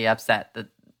is pretty upset that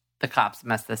the cops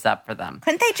messed this up for them.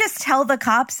 Couldn't they just tell the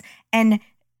cops and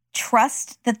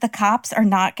trust that the cops are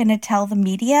not going to tell the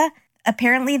media?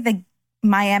 Apparently the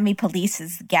Miami police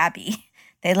is Gabby.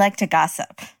 They like to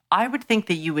gossip. I would think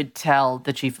that you would tell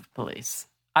the chief of police.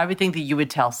 I would think that you would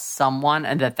tell someone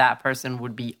and that person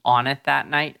would be on it that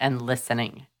night and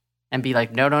listening and be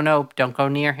like, no, don't go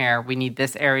near here. We need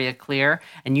this area clear.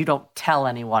 And you don't tell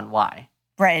anyone why.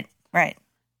 Right.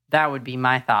 That would be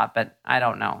my thought, but I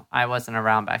don't know. I wasn't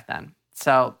around back then.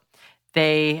 So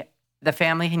the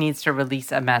family needs to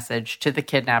release a message to the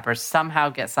kidnappers, somehow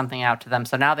get something out to them.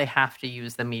 So now they have to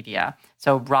use the media.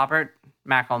 So Robert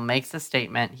Mackle makes a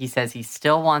statement. He says he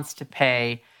still wants to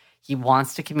pay. He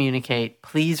wants to communicate.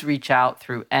 Please reach out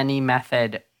through any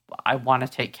method. I want to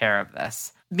take care of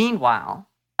this. Meanwhile,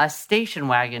 a station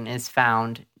wagon is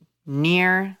found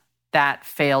near that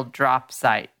failed drop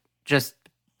site, just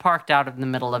parked out in the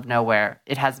middle of nowhere.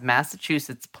 It has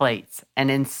Massachusetts plates. And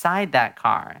inside that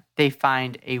car, they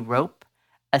find a rope,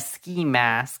 a ski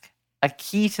mask, a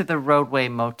key to the roadway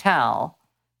motel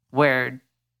where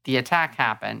the attack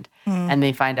happened. And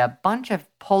they find a bunch of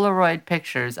Polaroid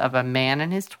pictures of a man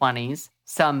in his 20s,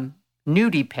 some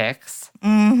nudie pics,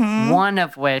 one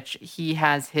of which he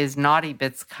has his naughty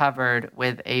bits covered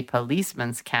with a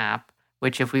policeman's cap,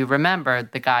 which if we remember,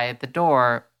 the guy at the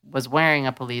door was wearing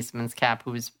a policeman's cap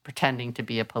who was pretending to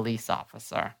be a police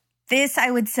officer. This,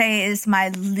 I would say, is my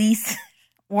least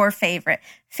or favorite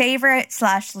 /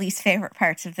 least favorite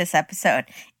parts of this episode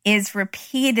is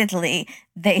repeatedly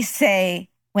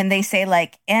when they say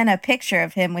and a picture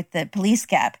of him with the police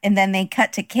cap, and then they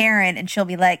cut to Karen and she'll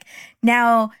be like,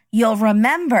 now you'll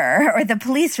remember, or the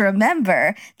police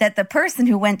remember, that the person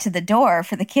who went to the door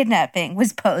for the kidnapping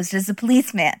was posed as a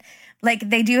policeman.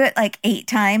 They do it 8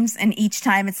 times, and each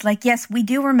time it's yes, we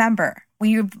do remember.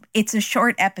 It's a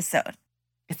short episode.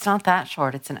 It's not that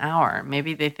short. It's an hour.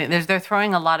 Maybe they think they're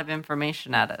throwing a lot of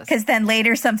information at us. Because then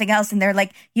later something else, and they're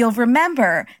like, you'll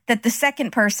remember that the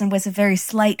second person was a very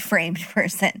slight framed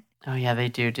person. Oh, yeah, they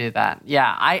do that.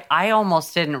 Yeah, I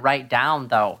almost didn't write down,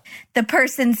 though. The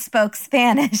person spoke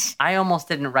Spanish. I almost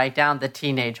didn't write down the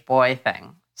teenage boy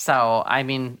thing. So, I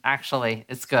mean, actually,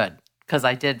 it's good. Because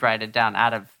I did write it down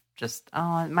out of just,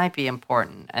 it might be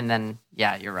important. And then,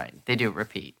 yeah, you're right. They do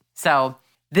repeat. So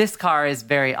This car is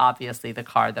very obviously the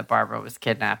car that Barbara was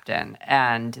kidnapped in.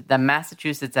 And the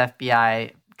Massachusetts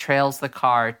FBI trails the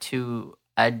car to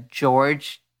a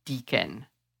George Deacon.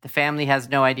 The family has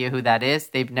no idea who that is.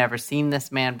 They've never seen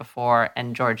this man before.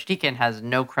 And George Deacon has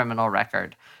no criminal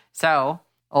record. So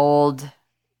old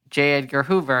J. Edgar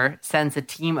Hoover sends a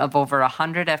team of over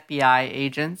 100 FBI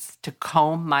agents to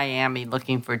comb Miami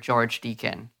looking for George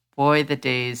Deacon. Boy, the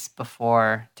days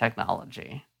before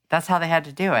technology. That's how they had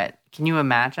to do it. Can you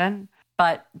imagine?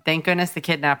 But thank goodness the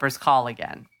kidnappers call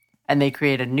again. And they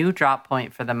create a new drop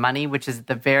point for the money, which is at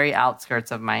the very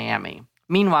outskirts of Miami.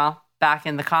 Meanwhile, back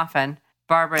in the coffin,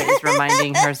 Barbara is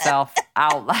reminding herself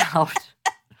out loud.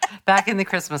 Back in the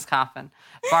Christmas coffin,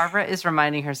 Barbara is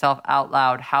reminding herself out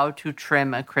loud how to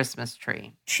trim a Christmas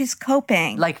tree. She's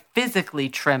coping. Like physically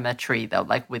trim a tree, though,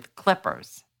 like with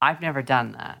clippers. I've never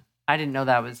done that. I didn't know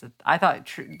that was... I thought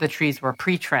the trees were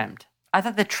pre-trimmed. I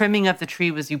thought the trimming of the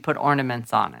tree was you put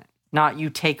ornaments on it, not you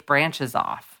take branches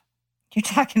off. You're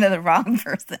talking to the wrong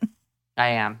person. I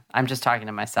am. I'm just talking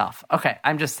to myself. Okay,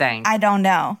 I'm just saying. I don't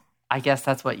know. I guess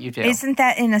that's what you do. Isn't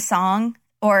that in a song?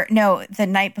 Or no, the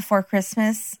night before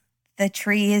Christmas, the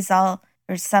tree is all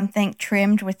or something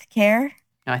trimmed with care?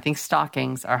 No, I think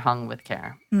stockings are hung with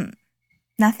care.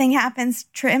 Nothing happens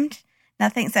trimmed?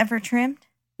 Nothing's ever trimmed?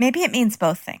 Maybe it means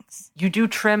both things. You do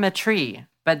trim a tree,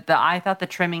 but I thought the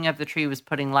trimming of the tree was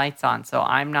putting lights on, so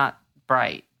I'm not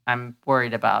bright. I'm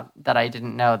worried about that I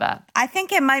didn't know that. I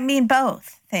think it might mean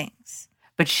both things.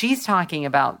 But she's talking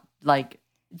about, like,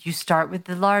 you start with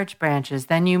the large branches,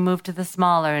 then you move to the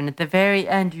smaller, and at the very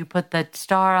end, you put the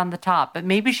star on the top. But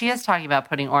maybe she is talking about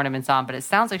putting ornaments on, but it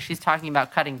sounds like she's talking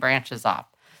about cutting branches off.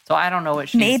 So I don't know what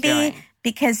she's doing. Maybe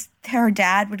because her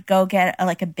dad would go get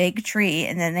a big tree,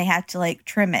 and then they had to,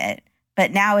 trim it.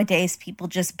 But nowadays, people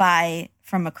just buy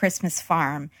from a Christmas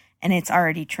farm, and it's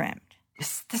already trimmed.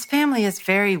 This family is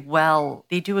very well,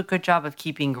 they do a good job of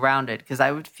keeping grounded, because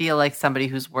I would feel like somebody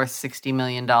who's worth $60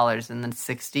 million in the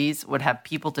 60s would have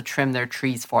people to trim their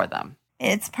trees for them.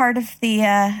 It's part of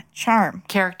the charm.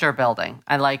 Character building.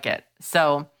 I like it.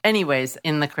 So anyways,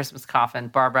 in the Christmas coffin,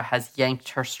 Barbara has yanked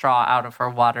her straw out of her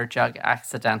water jug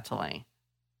accidentally.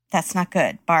 That's not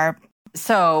good, Barb.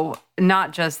 So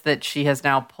not just that she has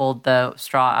now pulled the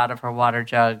straw out of her water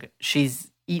jug,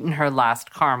 she's eaten her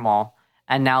last caramel.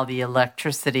 And now the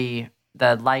electricity,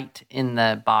 the light in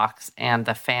the box and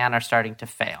the fan are starting to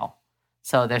fail.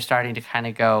 So they're starting to kind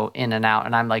of go in and out.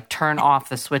 And I'm like, turn off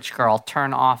the switch, girl,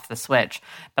 turn off the switch.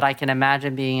 But I can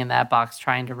imagine being in that box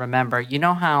trying to remember, you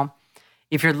know how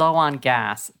if you're low on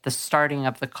gas, the starting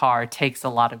of the car takes a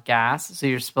lot of gas. So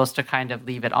you're supposed to kind of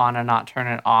leave it on and not turn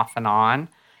it off and on.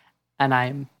 And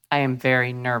I am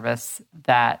very nervous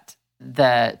that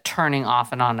the turning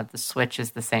off and on of the switch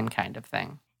is the same kind of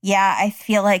thing. Yeah, I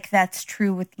feel like that's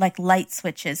true with light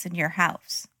switches in your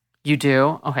house. You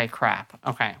do? Okay, crap.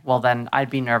 Okay, well then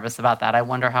I'd be nervous about that. I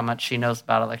wonder how much she knows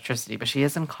about electricity, but she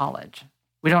is in college.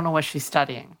 We don't know what she's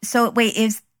studying. So wait,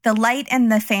 is the light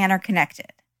and the fan are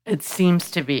connected? It seems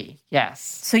to be, yes.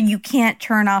 So you can't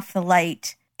turn off the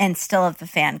light and still have the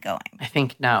fan going? I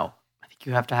think no. I think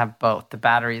you have to have both. The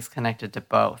battery is connected to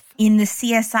both. In the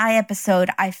CSI episode,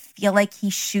 I feel like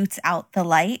he shoots out the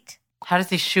light. How does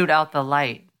he shoot out the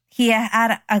light? He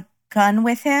had a gun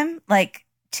with him,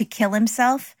 to kill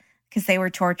himself, because they were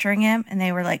torturing him, and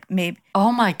they were maybe...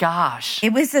 Oh my gosh.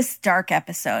 It was this dark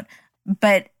episode,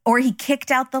 or he kicked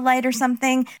out the light or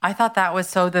something. I thought that was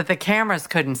so that the cameras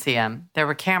couldn't see him. There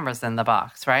were cameras in the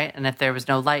box, right? And if there was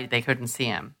no light, they couldn't see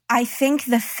him. I think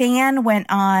the fan went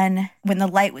on when the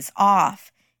light was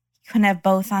off. You couldn't have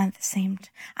both on at the same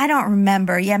time. I don't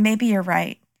remember. Yeah, maybe you're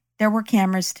right. There were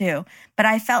cameras too, but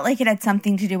I felt like it had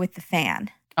something to do with the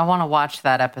fan. I want to watch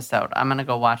that episode. I'm going to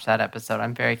go watch that episode.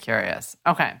 I'm very curious.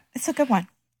 Okay. It's a good one.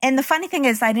 And the funny thing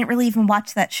is, I didn't really even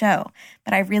watch that show,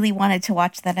 but I really wanted to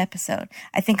watch that episode.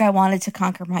 I think I wanted to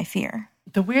conquer my fear.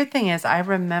 The weird thing is, I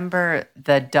remember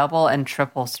the double and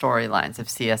triple storylines of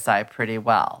CSI pretty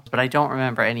well, but I don't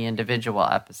remember any individual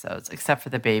episodes, except for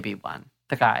the baby one.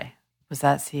 The guy. Was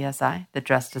that CSI? That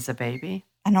dressed as a baby?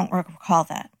 I don't recall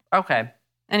that. Okay.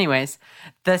 Anyways,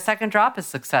 the second drop is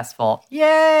successful.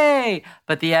 Yay!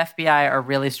 But the FBI are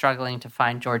really struggling to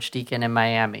find George Deacon in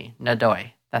Miami.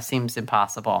 Nadoy. That seems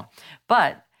impossible.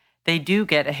 But they do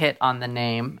get a hit on the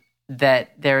name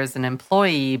that there is an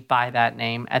employee by that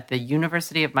name at the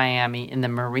University of Miami in the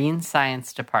Marine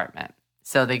Science Department.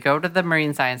 So they go to the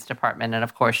Marine Science Department and,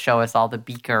 of course, show us all the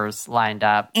beakers lined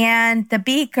up. And the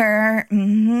beaker,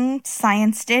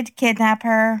 science did kidnap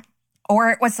her.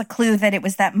 Or it was a clue that it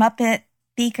was that Muppet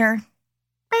beaker.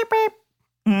 Beep, beep.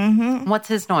 Mm-hmm. What's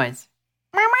his noise?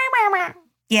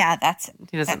 Yeah, that's it.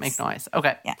 He doesn't make noise.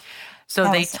 Okay. Yeah.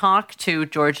 So they talk to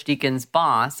George Deacon's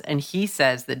boss, and he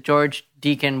says that George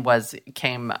Deacon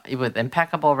came with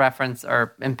impeccable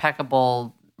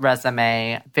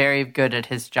resume, very good at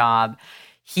his job.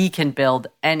 He can build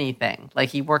anything. Like,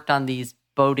 he worked on these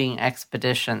boating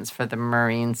expeditions for the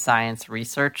Marine Science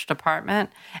Research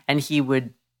Department, and he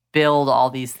would build all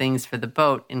these things for the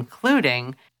boat,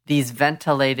 including these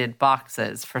ventilated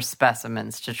boxes for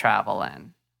specimens to travel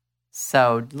in.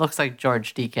 So it looks like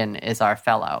George Deacon is our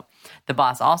fellow. The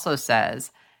boss also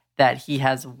says that he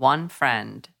has one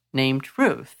friend named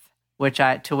Ruth,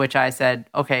 to which I said,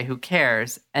 okay, who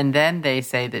cares? And then they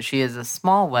say that she is a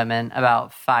small woman,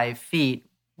 about 5 feet,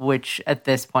 which at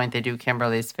this point they do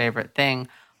Kimberly's favorite thing,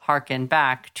 harken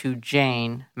back to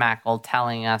Jane Mackle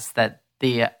telling us that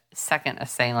the second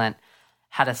assailant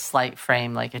had a slight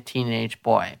frame like a teenage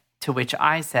boy. To which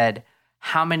I said,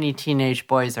 how many teenage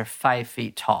boys are 5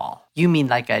 feet tall? You mean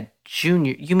like a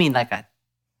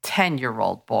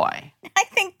 10-year-old boy? I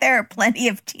think there are plenty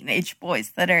of teenage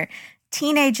boys that are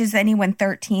teenage as anyone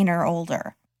 13 or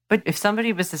older. But if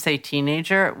somebody was to say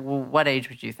teenager, what age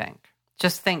would you think?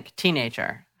 Just think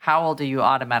teenager. How old are you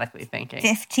automatically thinking?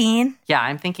 15. Yeah,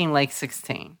 I'm thinking like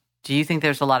 16. Do you think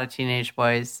there's a lot of teenage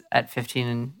boys at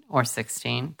 15 or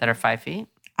 16 that are 5 feet?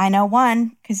 I know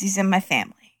one because he's in my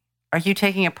family. Are you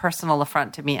taking a personal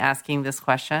affront to me asking this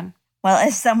question? Well,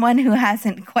 as someone who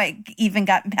hasn't quite even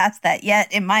gotten past that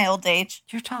yet in my old age.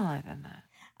 You're taller than that.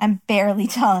 I'm barely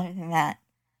taller than that.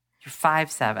 You're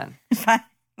 5'7".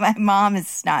 My mom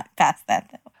is not past that,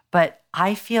 though. But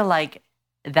I feel like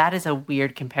that is a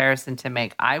weird comparison to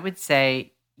make. I would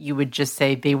say you would just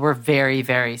say they were very,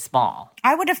 very small.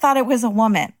 I would have thought it was a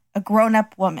woman, a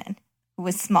grown-up woman who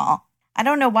was small. I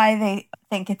don't know why they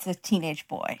think it's a teenage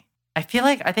boy. I feel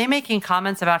like, are they making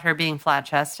comments about her being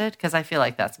flat-chested? Because I feel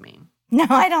like that's mean. No,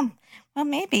 I don't. Well,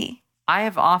 maybe. I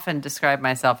have often described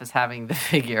myself as having the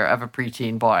figure of a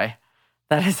preteen boy.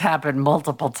 That has happened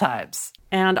multiple times.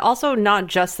 And also not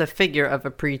just the figure of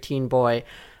a preteen boy,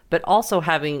 but also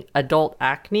having adult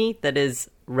acne that is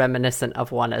reminiscent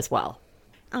of one as well.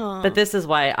 Aww. But this is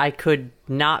why I could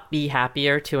not be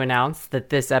happier to announce that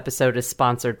this episode is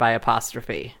sponsored by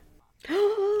Apostrophe.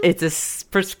 It's a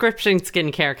prescription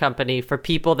skincare company for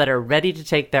people that are ready to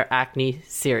take their acne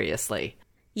seriously.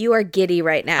 You are giddy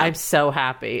right now. I'm so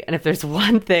happy. And if there's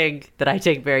one thing that I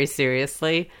take very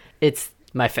seriously, it's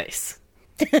my face.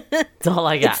 That's all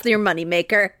I got. It's your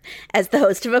moneymaker. As the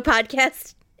host of a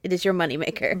podcast, it is your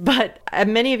moneymaker. But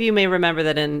many of you may remember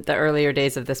that in the earlier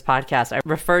days of this podcast, I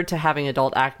referred to having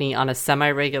adult acne on a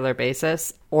semi-regular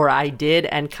basis, or I did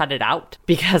and cut it out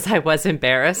because I was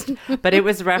embarrassed. But it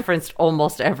was referenced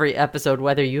almost every episode,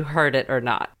 whether you heard it or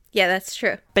not. Yeah, that's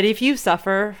true. But if you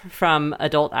suffer from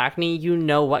adult acne, you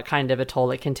know what kind of a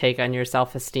toll it can take on your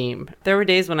self-esteem. There were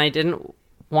days when I didn't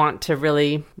want to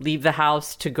really leave the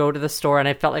house to go to the store, and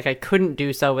I felt like I couldn't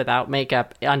do so without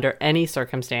makeup under any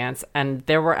circumstance. And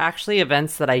there were actually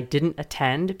events that I didn't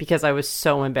attend because I was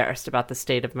so embarrassed about the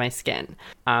state of my skin.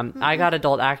 I got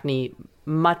adult acne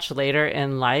much later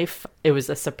in life. It was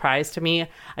a surprise to me.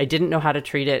 I didn't know how to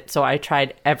treat it, so I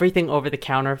tried everything over the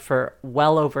counter for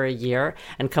well over a year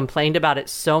and complained about it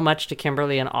so much to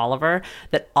Kimberly and Oliver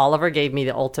that Oliver gave me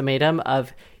the ultimatum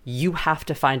of, you have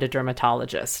to find a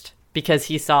dermatologist, because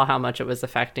he saw how much it was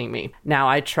affecting me. Now,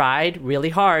 I tried really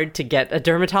hard to get a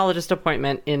dermatologist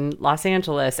appointment in Los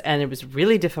Angeles, and it was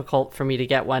really difficult for me to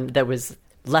get one that was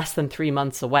less than 3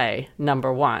 months away,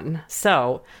 number one.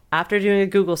 So, after doing a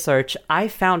Google search, I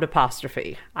found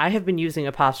Apostrophe. I have been using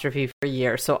Apostrophe for a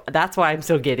year, so that's why I'm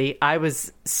so giddy. I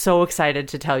was so excited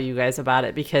to tell you guys about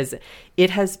it because it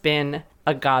has been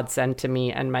a godsend to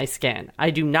me and my skin.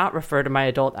 I do not refer to my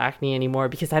adult acne anymore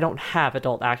because I don't have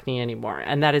adult acne anymore,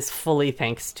 and that is fully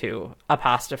thanks to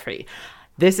Apostrophe.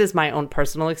 This is my own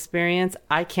personal experience.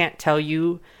 I can't tell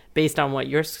you, based on what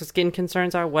your skin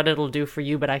concerns are, what it'll do for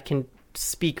you, but I can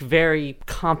speak very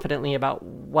confidently about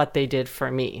what they did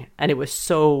for me. And it was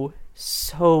so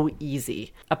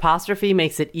easy. Apostrophe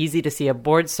makes it easy to see a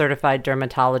board-certified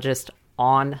dermatologist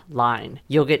online.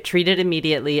 You'll get treated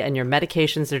immediately and your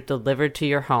medications are delivered to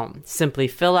your home. Simply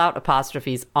fill out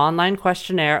Apostrophe's online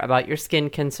questionnaire about your skin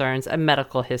concerns and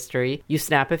medical history. You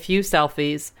snap a few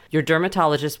selfies. Your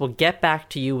dermatologist will get back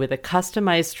to you with a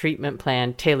customized treatment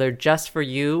plan tailored just for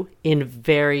you in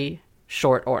very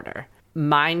short order.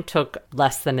 Mine took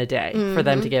less than a day for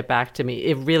them to get back to me.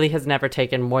 It really has never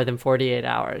taken more than 48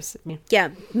 hours.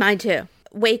 Yeah, mine too.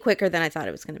 Way quicker than I thought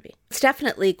it was going to be. It's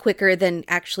definitely quicker than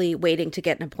actually waiting to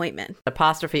get an appointment.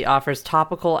 Apostrophe offers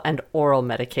topical and oral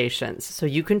medications, so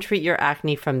you can treat your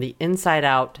acne from the inside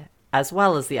out as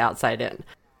well as the outside in.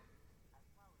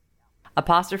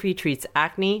 Apostrophe treats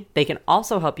acne. They can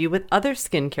also help you with other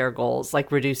skincare goals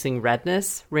like reducing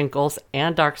redness, wrinkles,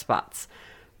 and dark spots,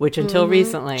 which until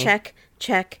recently... Check.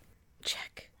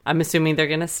 I'm assuming they're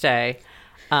going to stay.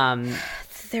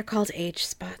 They're called age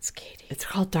spots, Katie. It's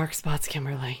called dark spots,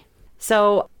 Kimberly.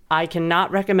 So I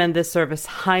cannot recommend this service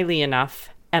highly enough,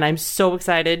 and I'm so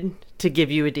excited to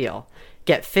give you a deal.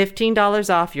 Get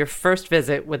 $15 off your first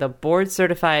visit with a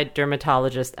board-certified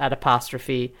dermatologist at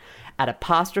Apostrophe at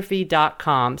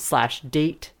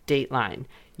apostrophe.com/dateline.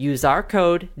 Use our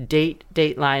code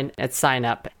DATEDATELINE at sign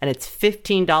up, and it's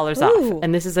 $15 off.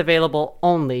 And this is available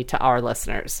only to our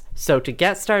listeners. So to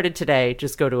get started today,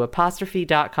 just go to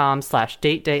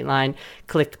apostrophe.com/DATEDATELINE,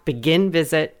 click begin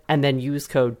visit, and then use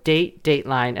code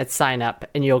DATEDATELINE at sign up,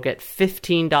 and you'll get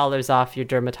 $15 off your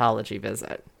dermatology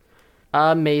visit.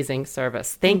 Amazing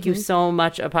service. Thank you so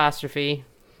much, Apostrophe.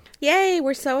 Yay,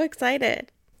 we're so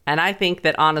excited. And I think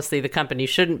that, honestly, the company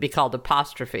shouldn't be called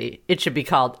Apostrophe. It should be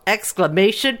called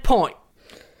exclamation point.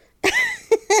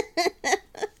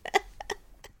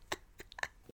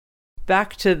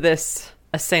 Back to this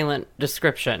assailant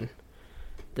description.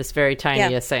 This very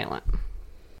tiny assailant.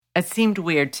 It seemed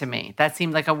weird to me. That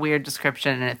seemed like a weird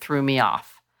description, and it threw me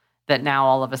off. That now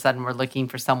all of a sudden we're looking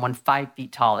for someone 5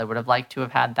 feet tall. I would have liked to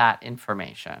have had that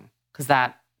information. Because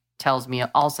that tells me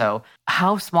also,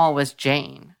 how small was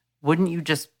Jane? Wouldn't you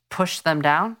just push them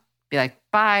down? Be like,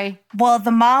 bye. Well,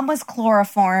 the mom was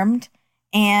chloroformed,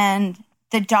 and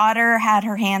the daughter had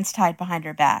her hands tied behind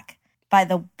her back by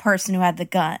the person who had the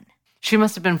gun. She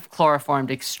must have been chloroformed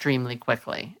extremely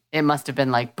quickly. It must have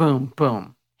been like, boom,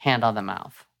 boom, hand on the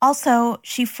mouth. Also,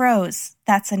 she froze.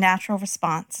 That's a natural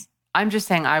response. I'm just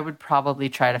saying I would probably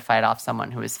try to fight off someone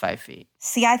who is 5 feet.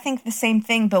 See, I think the same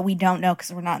thing, but we don't know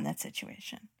because we're not in that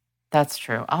situation. That's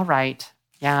true. All right.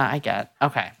 Yeah, I get.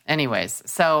 Okay. Anyways,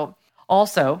 so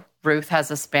also Ruth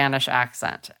has a Spanish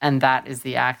accent, and that is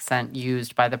the accent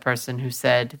used by the person who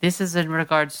said, this is in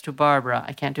regards to Barbara.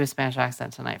 I can't do a Spanish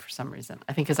accent tonight for some reason.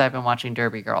 I think because I've been watching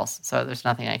Derby Girls, so there's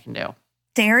nothing I can do.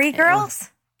 Dairy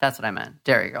Girls? That's what I meant.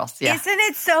 Dairy Girls. Yeah. Isn't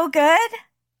it so good?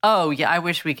 Oh, yeah. I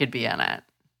wish we could be in it.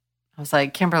 I was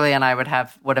like, Kimberly and I would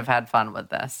have had fun with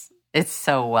this. It's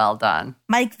so well done.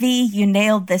 Mike V, you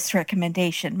nailed this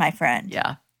recommendation, my friend.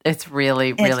 Yeah. It's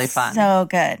really, really fun. So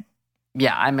good.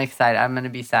 Yeah, I'm excited. I'm going to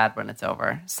be sad when it's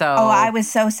over. So, I was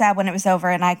so sad when it was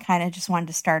over, and I kind of just wanted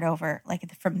to start over,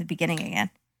 like from the beginning again.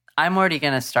 I'm already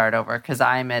going to start over because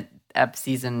I'm at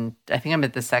season. I think I'm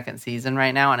at the second season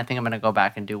right now, and I think I'm going to go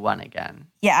back and do one again.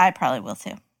 Yeah, I probably will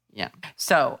too. Yeah.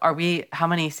 So, how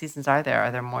many seasons are there?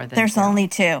 Are there more than There's 2? only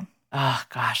 2. Oh,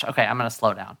 gosh. Okay, I'm going to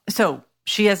slow down. So,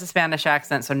 she has a Spanish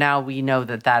accent, so now we know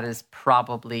that is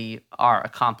probably our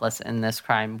accomplice in this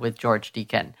crime with George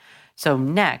Deacon. So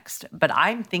next, but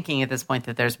I'm thinking at this point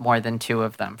that there's more than 2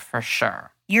 of them for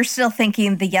sure. You're still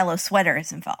thinking the yellow sweater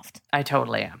is involved. I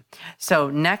totally am.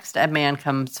 So next, a man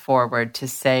comes forward to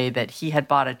say that he had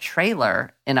bought a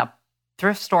trailer in a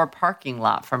thrift store parking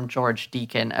lot from George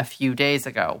Deacon a few days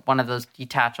ago, one of those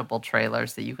detachable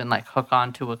trailers that you can like hook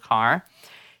onto a car.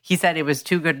 He said it was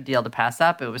too good a deal to pass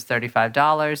up. It was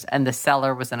 $35, and the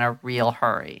seller was in a real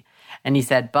hurry. And he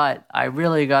said, but I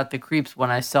really got the creeps when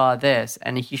I saw this.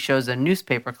 And he shows a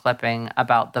newspaper clipping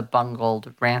about the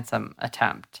bungled ransom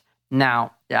attempt.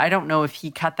 Now, I don't know if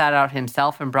he cut that out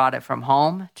himself and brought it from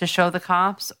home to show the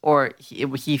cops, or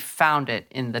he found it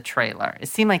in the trailer. It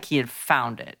seemed like he had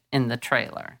found it in the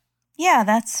trailer. Yeah,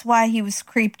 that's why he was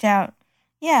creeped out.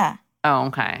 Yeah. Oh,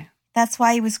 okay. That's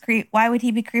why he was Why would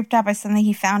he be creeped out by something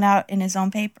he found out in his own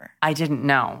paper? I didn't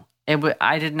know.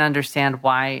 I didn't understand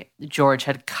why George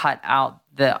had cut out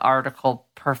the article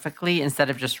perfectly instead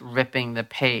of just ripping the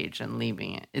page and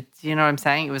leaving it. It's, you know what I'm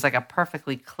saying? It was like a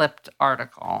perfectly clipped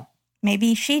article.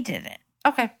 Maybe she did it.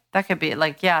 Okay, that could be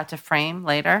like, to frame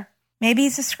later. Maybe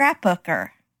he's a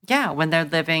scrapbooker. Yeah, when they're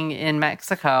living in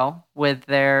Mexico with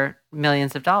their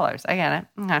millions of dollars. I get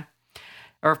it. Okay.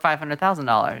 Or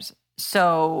 $500,000.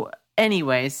 So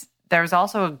anyways, there's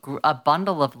also a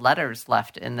bundle of letters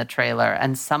left in the trailer,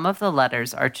 and some of the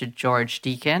letters are to George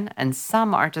Deacon, and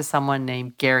some are to someone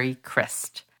named Gary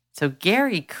Christ. So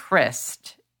Gary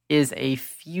Christ is a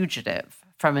fugitive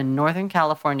from a Northern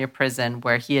California prison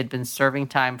where he had been serving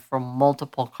time for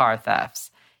multiple car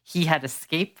thefts. He had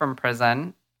escaped from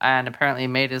prison and apparently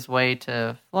made his way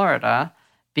to Florida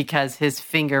because his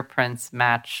fingerprints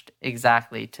matched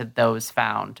exactly to those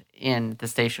found in the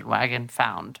station wagon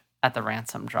found at the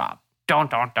ransom drop. Dun,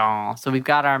 dun, dun. So we've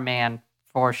got our man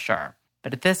for sure.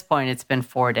 But at this point, it's been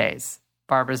 4 days.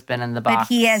 Barbara's been in the box.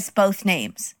 But he has both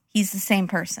names. He's the same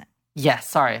person. Yes,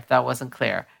 sorry if that wasn't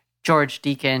clear. George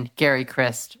Deacon, Gary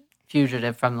Christ,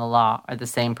 fugitive from the law are the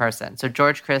same person. So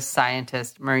George Chris,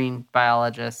 scientist, marine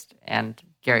biologist, and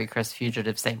Gary Chris,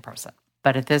 fugitive, same person.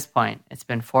 But at this point, it's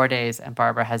been 4 days and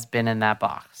Barbara has been in that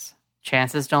box.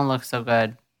 Chances don't look so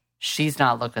good. She's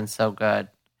not looking so good.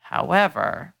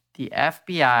 However, the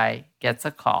FBI gets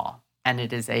a call, and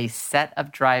it is a set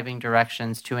of driving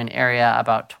directions to an area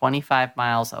about 25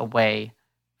 miles away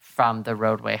from the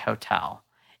Roadway Hotel.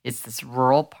 It's this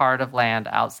rural part of land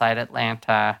outside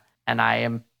Atlanta, and I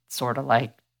am sort of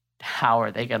like, how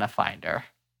are they going to find her?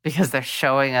 Because they're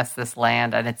showing us this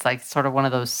land, and it's like sort of one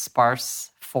of those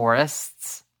sparse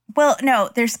forests. Well, no,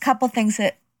 there's a couple things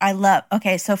that I love.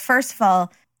 Okay, so first of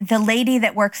all, the lady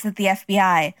that works at the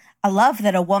FBI, I love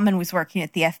that a woman was working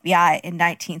at the FBI in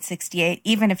 1968,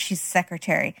 even if she's a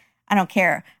secretary. I don't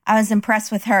care. I was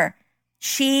impressed with her.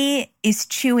 She is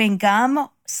chewing gum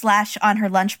 / on her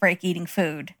lunch break eating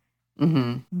food.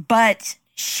 Mm-hmm. But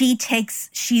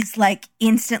she's like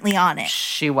instantly on it.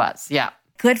 She was, yeah.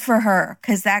 Good for her,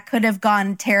 because that could have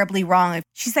gone terribly wrong.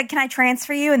 She said, can I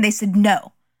transfer you? And they said,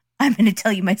 no, I'm going to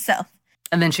tell you myself.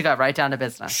 And then she got right down to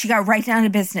business. She got right down to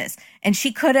business. And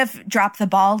she could have dropped the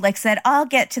ball, like said, I'll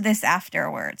get to this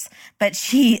afterwards. But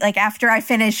she, like, after I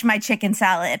finish my chicken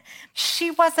salad.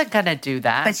 She wasn't going to do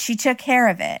that. But she took care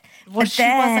of it. Well, she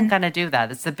wasn't going to do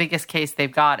that. It's the biggest case they've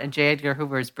got. And J. Edgar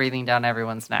Hoover is breathing down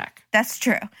everyone's neck. That's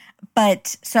true.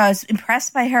 But so I was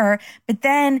impressed by her. But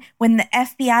then when the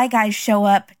FBI guys show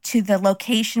up to the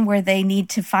location where they need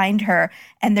to find her,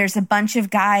 and there's a bunch of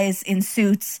guys in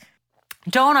suits.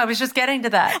 I was just getting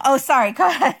to that. Oh, sorry. Go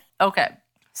ahead. Okay.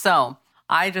 So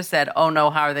I just said, oh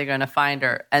no, how are they going to find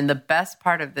her? And the best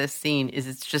part of this scene is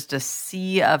it's just a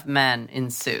sea of men in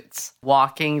suits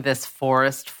walking this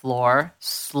forest floor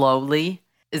slowly.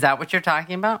 Is that what you're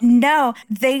talking about? No,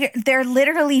 they're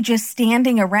literally just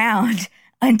standing around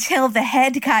until the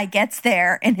head guy gets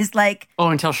there and is like... Oh,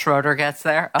 until Schroeder gets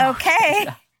there? Oh, okay.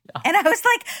 Yeah. And I was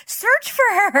like, search for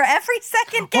her. Every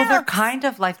second counts. Well, they're kind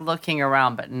of like looking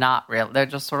around, but not really. They're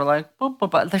just sort of like, boop,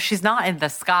 boop, boop. She's not in the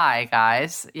sky,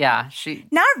 guys. Yeah,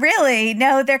 Not really.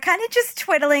 No, they're kind of just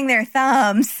twiddling their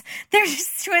thumbs. They're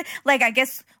just like, I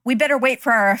guess we better wait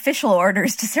for our official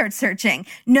orders to start searching.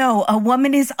 No, a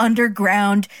woman is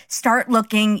underground. Start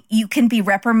looking. You can be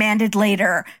reprimanded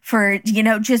later for,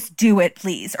 just do it,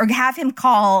 please. Or have him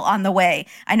call on the way.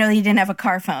 I know he didn't have a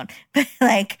car phone, but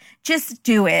like, just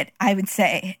do it, I would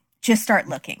say. Just start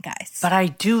looking, guys. But I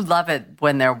do love it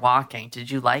when they're walking. Did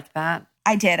you like that?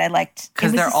 I did. I liked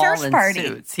because they're all in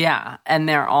suits. Yeah. And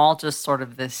they're all just sort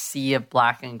of this sea of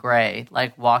black and gray,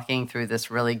 like walking through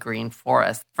this really green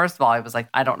forest. First of all, I was like,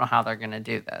 I don't know how they're going to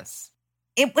do this.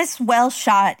 It was well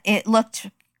shot. It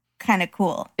looked kind of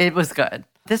cool. It was good.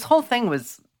 This whole thing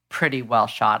was pretty well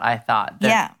shot, I thought.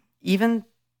 Yeah. Even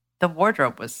the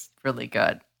wardrobe was really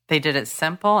good. They did it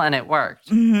simple and it worked.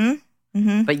 Mm-hmm.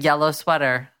 Mm-hmm. But yellow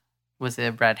sweater was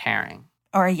a red herring.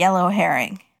 Or a yellow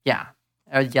herring. Yeah.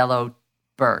 A yellow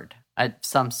bird of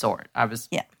some sort. I was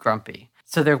grumpy.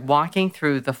 So they're walking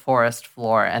through the forest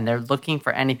floor and they're looking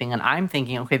for anything. And I'm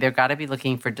thinking, okay, they've got to be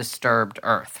looking for disturbed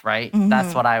earth, right? Mm-hmm.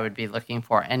 That's what I would be looking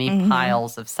for. Any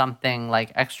piles of something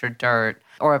like extra dirt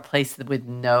or a place with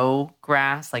no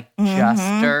grass, like just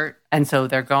dirt. And so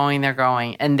they're going,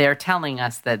 and they're telling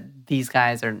us that these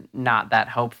guys are not that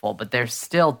hopeful, but they're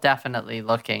still definitely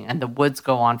looking. And the woods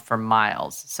go on for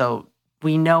miles. So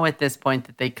we know at this point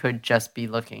that they could just be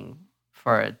looking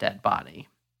for a dead body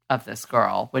of this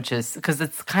girl, which is because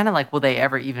it's kind of like, will they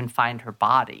ever even find her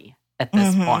body at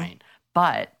this point?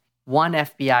 But one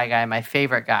FBI guy, my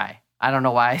favorite guy, I don't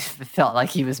know why I felt like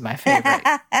he was my favorite.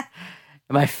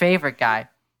 My favorite guy,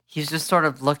 he's just sort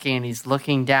of looking and he's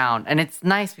looking down. And it's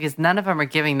nice because none of them are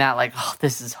giving that like, oh,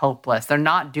 this is hopeless. They're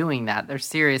not doing that. They're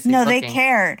seriously looking. They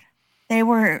cared. They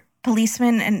were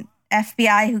policemen and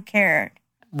FBI who cared.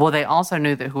 Well, they also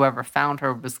knew that whoever found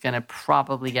her was going to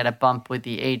probably get a bump with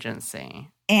the agency.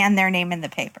 And their name in the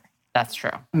paper. That's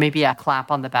true. Maybe a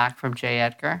clap on the back from J.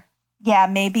 Edgar. Yeah,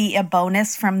 maybe a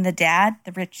bonus from the dad,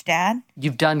 the rich dad.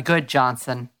 You've done good,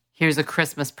 Johnson. Here's a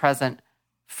Christmas present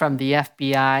from the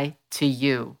FBI to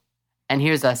you. And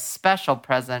here's a special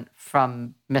present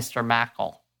from Mr.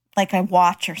 Mackle. Like a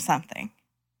watch or something.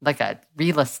 Like a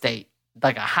real estate,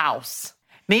 like a house.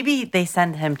 Maybe they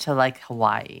send him to like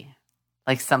Hawaii,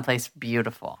 like someplace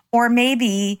beautiful. Or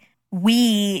maybe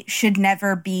we should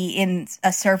never be in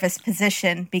a service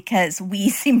position because we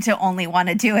seem to only want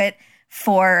to do it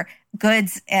for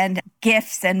goods and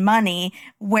gifts and money,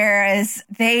 whereas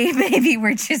they maybe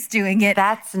were just doing it.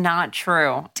 That's not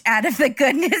true. Out of the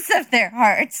goodness of their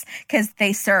hearts because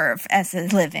they serve as a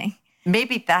living.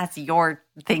 Maybe that's your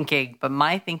thinking, but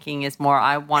my thinking is more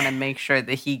I want to make sure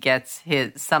that he gets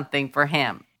his something for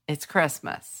him. It's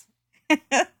Christmas.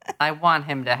 I want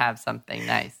him to have something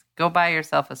nice. Go buy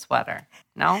yourself a sweater.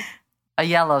 No? A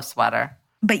yellow sweater.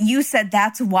 But you said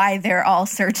that's why they're all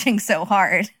searching so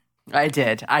hard. I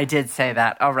did say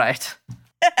that. All right.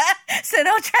 So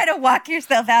don't try to walk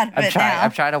yourself out of it now.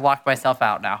 I'm trying to walk myself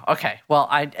out now. Okay. Well,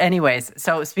 anyways,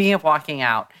 so speaking of walking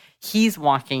out, he's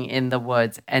walking in the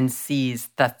woods and sees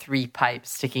the 3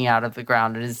 pipes sticking out of the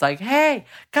ground and is like, hey,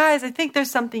 guys, I think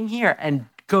there's something here. And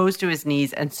goes to his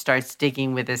knees and starts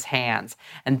digging with his hands.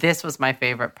 And this was my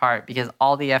favorite part because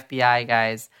all the FBI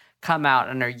guys come out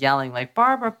and are yelling like,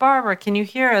 Barbara, can you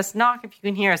hear us? Knock if you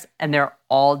can hear us. And they're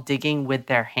all digging with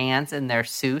their hands in their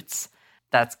suits.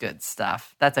 That's good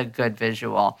stuff. That's a good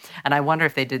visual. And I wonder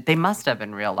if they must have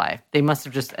in real life. They must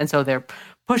have just, and so they're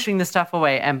pushing the stuff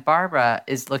away. And Barbara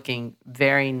is looking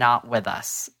very not with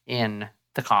us in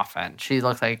the coffin. She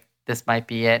looks like this might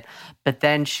be it. But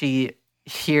then she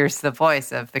hears the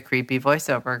voice of the creepy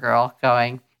voiceover girl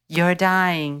going, you're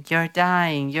dying, you're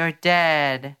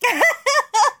dead.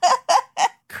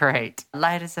 Great.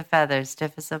 Light as a feather,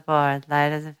 stiff as a board.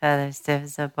 Light as a feather, stiff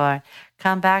as a board.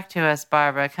 Come back to us,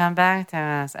 Barbara. Come back to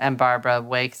us. And Barbara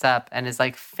wakes up and is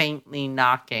like faintly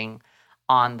knocking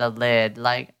on the lid,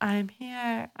 like, I'm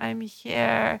here.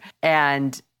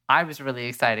 And I was really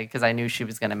excited because I knew she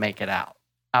was going to make it out.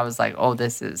 I was like, oh,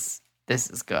 this is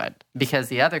good. Because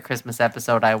the other Christmas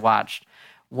episode I watched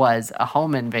was a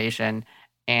home invasion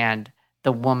and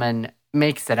the woman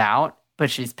makes it out, but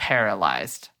she's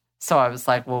paralyzed. So I was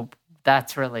like, well,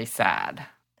 that's really sad.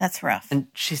 That's rough. And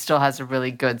she still has a really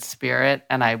good spirit,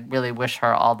 and I really wish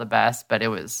her all the best, but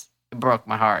it broke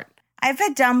my heart. I have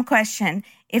a dumb question.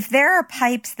 If there are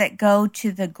pipes that go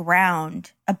to the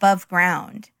ground, above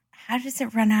ground, how does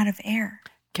it run out of air?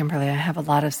 Kimberly, I have a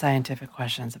lot of scientific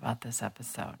questions about this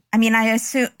episode. I mean, I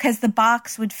assume, because the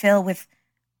box would fill with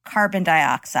carbon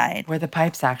dioxide. Were the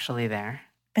pipes actually there?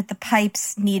 But the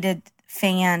pipes needed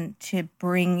fan to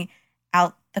bring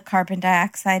out the carbon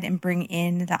dioxide and bring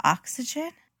in the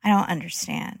oxygen? I don't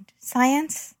understand.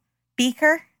 Science?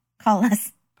 Beaker? Call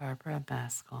us. Barbara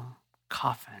Maskell.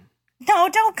 Coffin. No,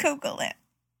 don't Google it.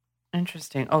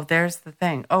 Interesting. Oh, there's the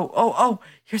thing. Oh,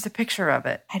 here's a picture of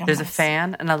it. There's a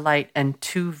fan and a light and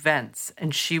 2 vents,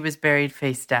 and she was buried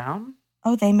face down.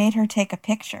 Oh, they made her take a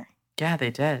picture. Yeah, they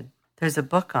did. There's a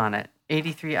book on it,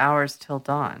 83 Hours Till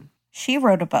Dawn. She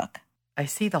wrote a book. I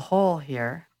see the hole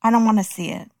here. I don't want to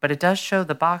see it. But it does show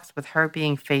the box with her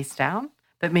being face down.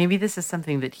 But maybe this is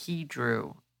something that he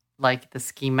drew, like the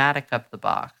schematic of the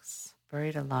box.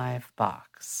 Buried alive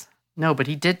box. No, but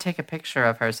he did take a picture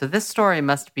of her. So this story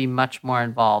must be much more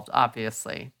involved,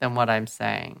 obviously, than what I'm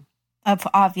saying.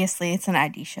 Obviously, it's an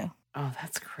ID show. Oh,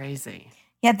 that's crazy.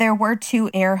 Yeah, there were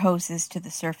 2 air hoses to the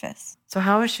surface. So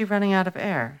how is she running out of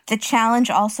air? The challenge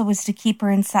also was to keep her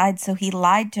inside, so he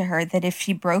lied to her that if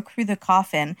she broke through the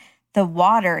coffin, the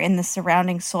water in the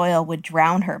surrounding soil would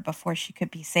drown her before she could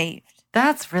be saved.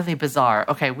 That's really bizarre.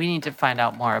 Okay, we need to find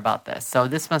out more about this. So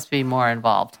this must be more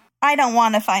involved. I don't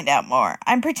want to find out more.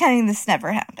 I'm pretending this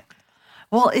never happened.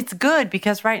 Well, it's good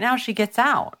because right now she gets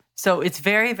out. So it's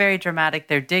very, very dramatic.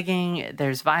 They're digging.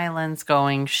 There's violence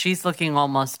going. She's looking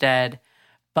almost dead,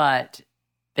 but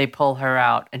they pull her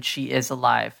out and she is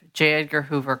alive. J. Edgar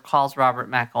Hoover calls Robert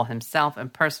Mackall himself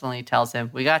and personally tells him,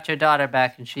 we got your daughter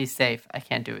back and she's safe. I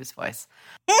can't do his voice.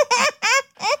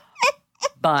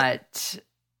 But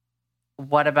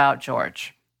what about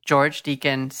George? George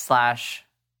Deacon /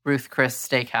 Ruth Chris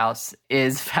Steakhouse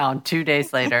is found 2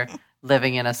 days later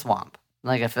living in a swamp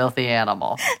like a filthy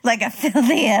animal. Like a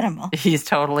filthy animal. He's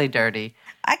totally dirty.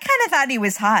 I kind of thought he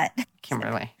was hot.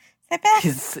 Kimberly. Is that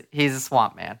bad? He's a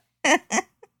swamp man.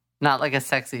 Not like a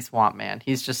sexy swamp man.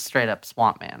 He's just straight up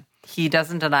swamp man. He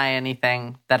doesn't deny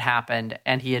anything that happened,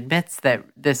 and he admits that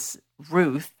this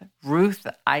Ruth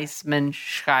Eisman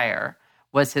Shire,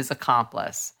 was his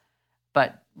accomplice.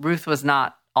 But Ruth was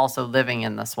not also living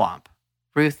in the swamp.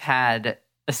 Ruth had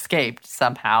escaped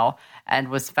somehow and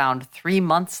was found 3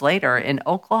 months later in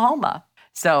Oklahoma.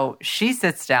 So she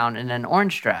sits down in an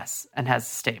orange dress and has a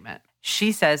statement.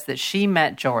 She says that she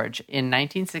met George in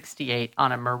 1968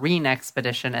 on a marine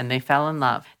expedition and they fell in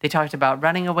love. They talked about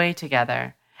running away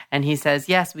together. And he says,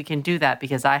 yes, we can do that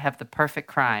because I have the perfect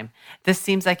crime. This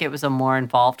seems like it was a more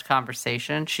involved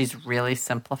conversation. She's really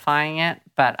simplifying it,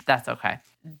 but that's okay.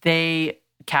 They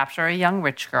capture a young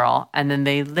rich girl and then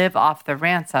they live off the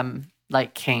ransom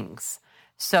like kings.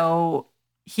 So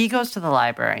he goes to the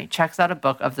library, checks out a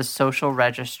book of the social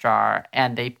registrar,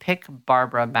 and they pick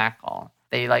Barbara Mackall.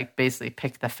 They basically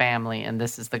pick the family, and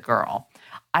this is the girl.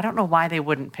 I don't know why they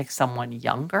wouldn't pick someone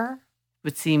younger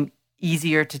would seem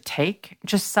easier to take.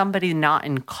 Just somebody not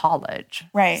in college.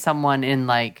 Right. Someone in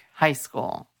like high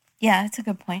school. Yeah, that's a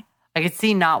good point. I could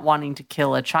see not wanting to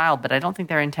kill a child, but I don't think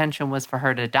their intention was for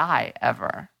her to die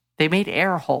ever. They made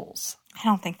air holes. I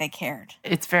don't think they cared.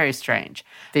 It's very strange.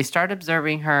 They start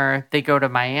observing her. They go to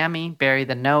Miami, bury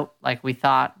the note like we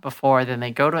thought before. Then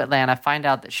they go to Atlanta, find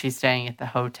out that she's staying at the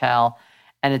hotel.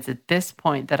 And it's at this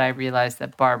point that I realized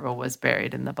that Barbara was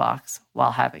buried in the box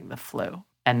while having the flu.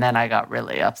 And then I got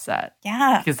really upset.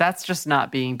 Yeah. Because that's just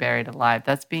not being buried alive.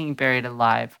 That's being buried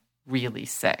alive really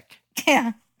sick.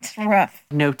 Yeah, it's rough.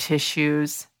 No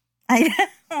tissues.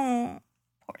 Poor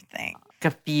thing. A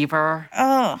fever.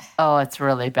 Oh. Oh, it's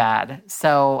really bad.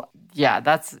 So, yeah,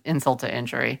 that's insult to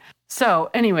injury. So,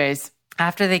 anyways,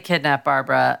 after they kidnap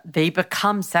Barbara, they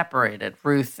become separated,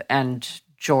 Ruth and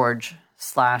George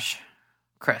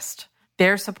 / Christ.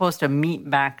 They're supposed to meet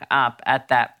back up at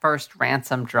that first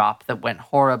ransom drop that went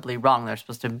horribly wrong. They're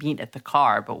supposed to meet at the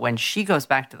car. But when she goes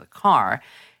back to the car,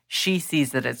 she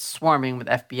sees that it's swarming with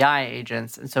FBI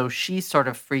agents. And so she sort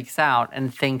of freaks out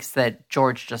and thinks that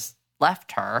George just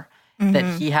left her.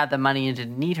 That he had the money and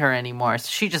didn't need her anymore. So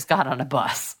she just got on a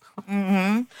bus.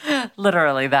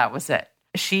 Literally, that was it.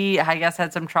 She, I guess,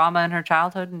 had some trauma in her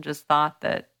childhood and just thought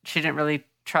that she didn't really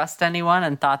trust anyone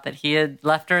and thought that he had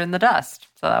left her in the dust.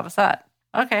 So that was that.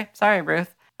 Okay, sorry,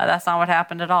 Ruth. That's not what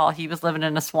happened at all. He was living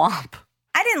in a swamp.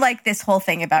 I didn't like this whole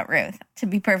thing about Ruth, to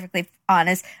be perfectly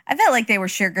honest. I felt like they were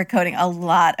sugarcoating a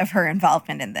lot of her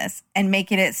involvement in this and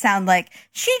making it sound like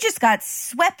she just got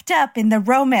swept up in the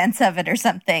romance of it or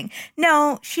something.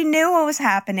 No, she knew what was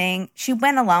happening. She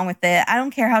went along with it. I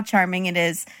don't care how charming it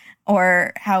is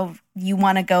or how you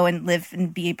want to go and live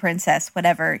and be a princess,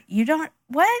 whatever. You don't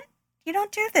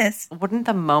do this. Wouldn't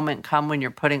the moment come when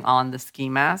you're putting on the ski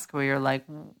mask where you're like,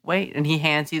 wait, and he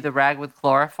hands you the rag with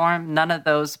chloroform? None of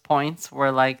those points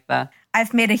were like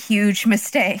I've made a huge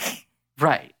mistake.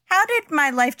 Right. How did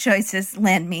my life choices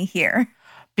land me here?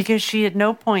 Because she at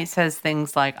no point says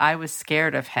things like, I was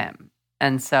scared of him,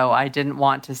 and so I didn't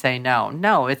want to say no.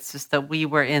 No, it's just that we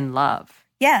were in love.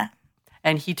 Yeah.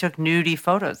 And he took nudie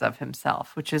photos of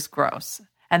himself, which is gross.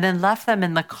 And then left them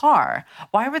in the car.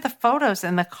 Why were the photos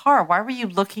in the car? Why were you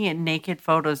looking at naked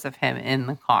photos of him in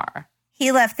the car?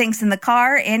 He left things in the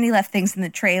car and he left things in the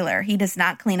trailer. He does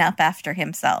not clean up after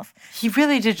himself. He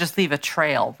really did just leave a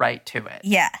trail right to it.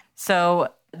 Yeah. So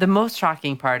the most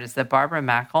shocking part is that Barbara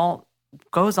Mackle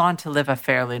goes on to live a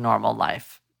fairly normal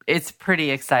life. It's pretty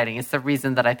exciting. It's the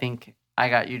reason that I think I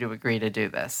got you to agree to do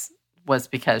this, was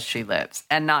because she lives,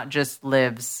 and not just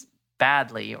lives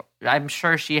badly. I'm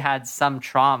sure she had some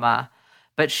trauma,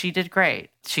 but she did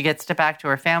great. She gets back to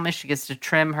her family. She gets to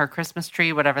trim her Christmas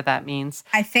tree, whatever that means.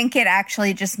 I think it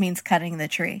actually just means cutting the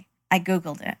tree. I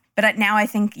Googled it. But now I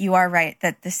think you are right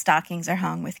that the stockings are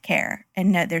hung with care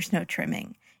and no, there's no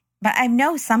trimming. But I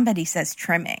know somebody says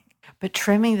trimming. But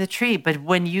trimming the tree. But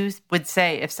when you would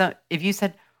say, if you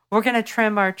said, we're going to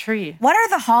trim our tree. What are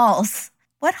the halls?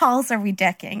 What halls are we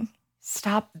decking?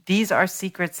 Stop. These are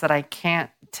secrets that I can't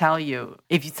tell you.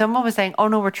 If someone was saying, oh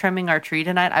no, we're trimming our tree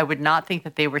tonight, I would not think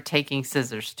that they were taking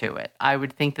scissors to it. I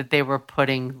would think that they were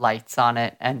putting lights on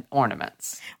it and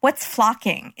ornaments. What's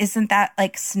flocking? Isn't that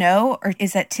like snow, or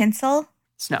is that tinsel?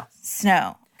 Snow.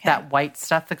 Snow. Okay. That white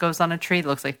stuff that goes on a tree that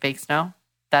looks like fake snow,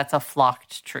 that's a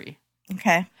flocked tree.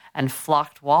 Okay. And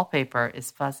flocked wallpaper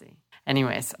is fuzzy.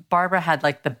 Anyways, Barbara had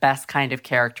like the best kind of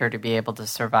character to be able to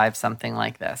survive something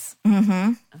like this.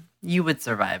 Mm-hmm. You would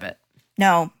survive it.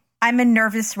 No, I'm a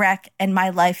nervous wreck and my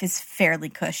life is fairly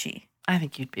cushy. I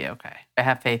think you'd be okay. I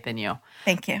have faith in you.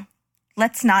 Thank you.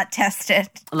 Let's not test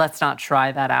it. Let's not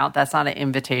try that out. That's not an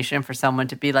invitation for someone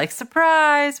to be like,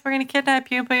 surprise, we're going to kidnap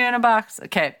you and put you in a box.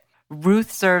 Okay.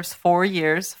 Ruth serves 4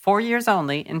 years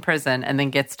only in prison, and then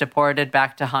gets deported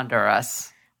back to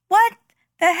Honduras. What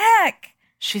the heck?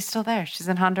 She's still there. She's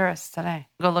in Honduras today.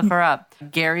 Go look her up.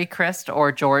 Gary Christ,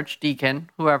 or George Deacon,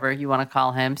 whoever you want to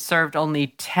call him, served only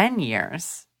 10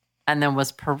 years and then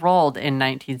was paroled in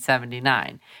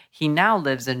 1979. He now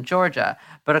lives in Georgia.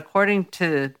 But according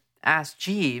to Ask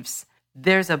Jeeves,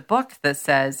 there's a book that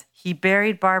says he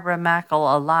buried Barbara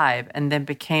Mackle alive and then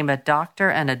became a doctor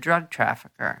and a drug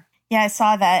trafficker. Yeah, I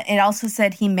saw that. It also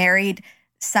said he married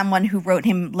someone who wrote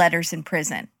him letters in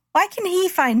prison. Why can he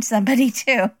find somebody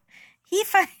too?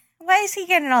 Why is he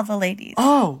getting all the ladies?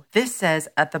 Oh, this says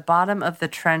at the bottom of the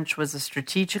trench was a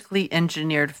strategically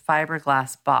engineered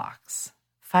fiberglass box.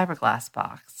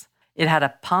 It had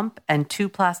a pump and 2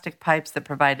 plastic pipes that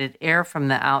provided air from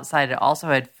the outside. It also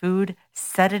had food,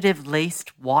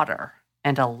 sedative-laced water,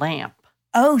 and a lamp.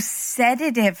 Oh,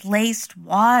 sedative-laced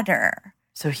water.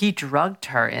 So he drugged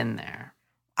her in there.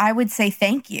 I would say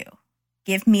thank you.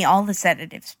 Give me all the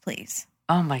sedatives, please.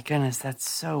 Oh my goodness, that's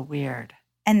so weird.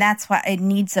 And that's why it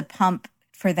needs a pump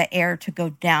for the air to go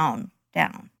down.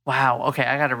 Wow. Okay,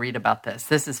 I got to read about this.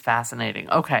 This is fascinating.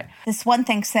 Okay. This one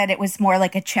thing said it was more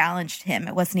like a challenge to him.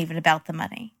 It wasn't even about the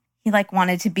money. He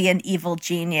wanted to be an evil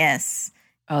genius.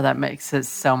 Oh, that makes it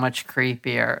so much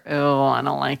creepier. Ew, I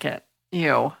don't like it.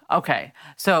 Ew. Okay.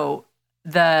 So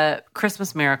the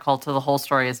Christmas miracle to the whole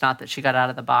story is not that she got out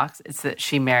of the box. It's that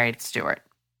she married Stuart.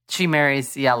 She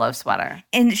marries Yellow Sweater.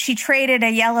 And she traded a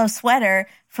yellow sweater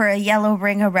for a yellow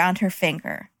ring around her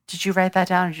finger. Did you write that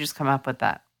down or did you just come up with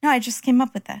that? No, I just came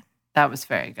up with that. That was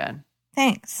very good.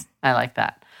 Thanks. I like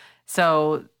that.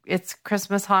 So it's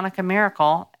Christmas Hanukkah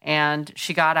miracle and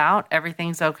she got out.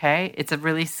 Everything's okay. It's a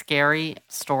really scary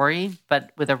story,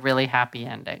 but with a really happy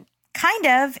ending. Kind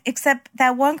of, except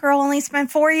that one girl only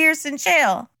spent 4 years in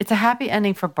jail. It's a happy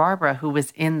ending for Barbara, who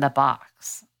was in the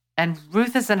box. And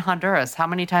Ruth is in Honduras. How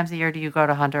many times a year do you go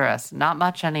to Honduras? Not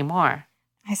much anymore.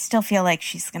 I still feel like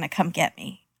she's going to come get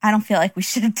me. I don't feel like we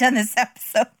should have done this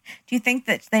episode. Do you think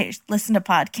that they listen to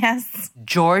podcasts?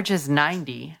 George is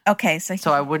 90. Okay,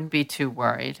 so I wouldn't be too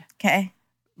worried. Okay.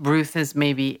 Ruth is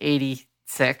maybe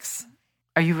 86.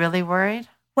 Are you really worried?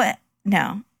 What?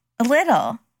 No. A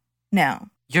little. No.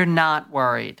 You're not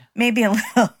worried. Maybe a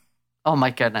little. Oh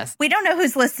my goodness. We don't know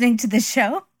who's listening to this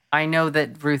show. I know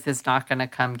that Ruth is not going to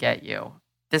come get you.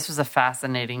 This was a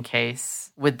fascinating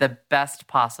case with the best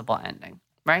possible ending,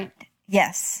 right?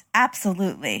 Yes,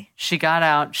 absolutely. She got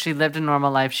out. She lived a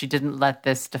normal life. She didn't let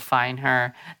this define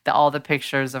her. All the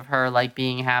pictures of her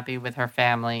being happy with her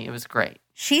family, it was great.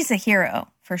 She's a hero,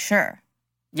 for sure.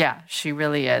 Yeah, she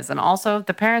really is. And also,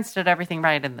 the parents did everything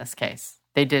right in this case.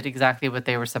 They did exactly what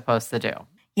they were supposed to do.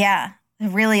 Yeah,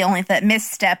 really only that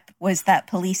misstep was that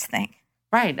police thing.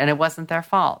 Right, and it wasn't their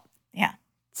fault. Yeah.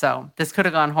 So this could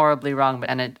have gone horribly wrong,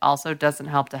 and it also doesn't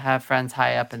help to have friends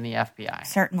high up in the FBI.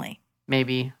 Certainly.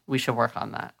 Maybe we should work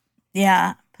on that.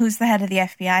 Yeah. Who's the head of the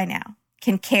FBI now?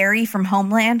 Can Carrie from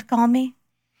Homeland call me?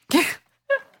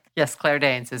 Yes, Claire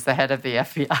Danes is the head of the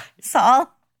FBI. Saul?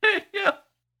 Yeah.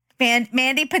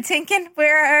 Mandy Patinkin,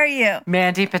 where are you?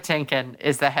 Mandy Patinkin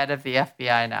is the head of the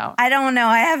FBI now. I don't know.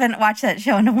 I haven't watched that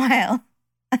show in a while.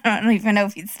 I don't even know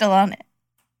if he's still on it.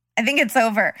 I think it's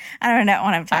over. I don't know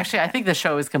what I'm talking Actually, about. I think the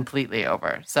show is completely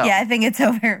over. So yeah, I think it's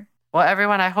over. Well,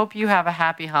 everyone, I hope you have a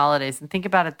happy holidays. And think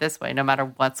about it this way. No matter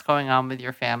what's going on with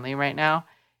your family right now,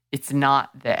 it's not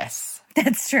this.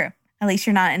 That's true. At least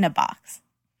you're not in a box.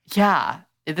 Yeah.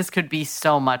 This could be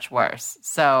so much worse.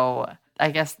 So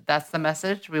I guess that's the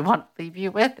message we want to leave you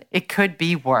with. It could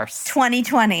be worse.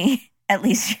 2020. At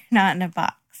least you're not in a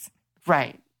box.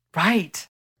 Right. Right.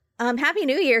 Happy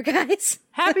New Year, guys.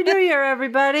 Happy New Year,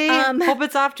 everybody. Hope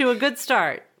it's off to a good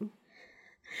start.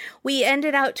 We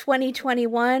ended out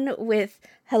 2021 with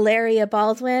Hilaria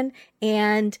Baldwin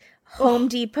and Home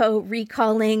Depot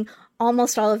recalling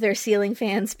almost all of their ceiling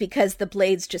fans because the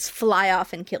blades just fly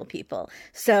off and kill people.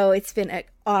 So it's been an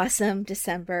awesome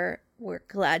December. We're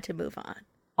glad to move on.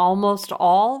 Almost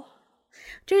all?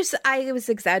 I was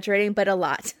exaggerating, but a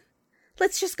lot.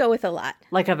 Let's just go with a lot.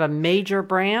 Like of a major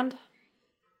brand?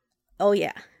 Oh,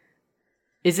 yeah.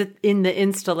 Is it in the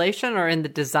installation or in the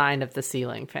design of the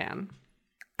ceiling fan?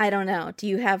 I don't know. Do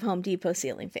you have Home Depot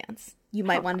ceiling fans? You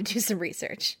might want to do some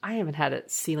research. I haven't had a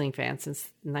ceiling fan since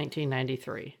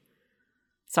 1993.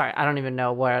 Sorry, I don't even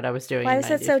know what I was doing. Why in was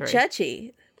that so 93.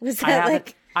 judgy? Was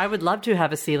that I would love to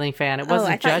have a ceiling fan. It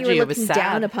wasn't I thought judgy. you were It was looking sad.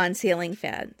 down upon ceiling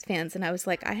fans, and I was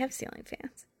like, I have ceiling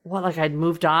fans. Well, like I'd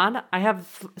moved on. I have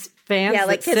fans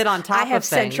that sit on top of things. I have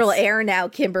central air now,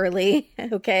 Kimberly.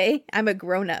 Okay, I'm a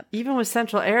grown up. Even with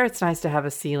central air, it's nice to have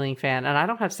a ceiling fan, and I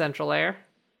don't have central air.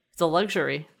 It's a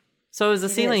luxury. So is a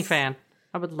ceiling fan.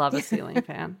 I would love a ceiling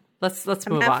fan. Let's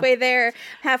move on.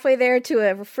 Halfway there to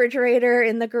a refrigerator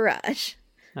in the garage.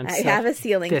 I have a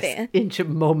ceiling fan. Inch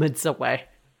moments away.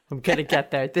 I'm gonna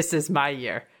get there. This is my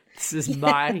year. This is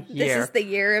my year. This is the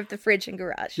year of the fridge and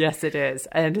garage. Yes, it is.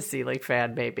 And a ceiling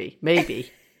fan,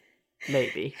 maybe.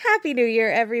 Happy New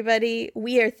Year, everybody.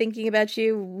 We are thinking about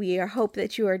you. We hope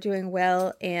that you are doing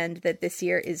well and that this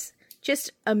year is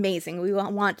just amazing. We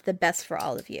want the best for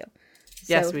all of you.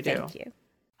 Yes, we do. Thank you.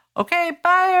 Okay,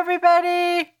 bye,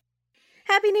 everybody.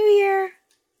 Happy New Year.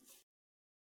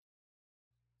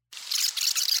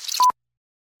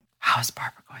 How's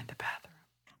Barbara going to the bathroom?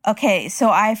 Okay, so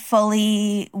I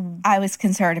was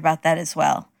concerned about that as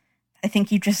well. I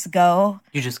think you just go.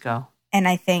 You just go. And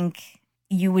I think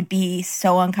you would be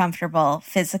so uncomfortable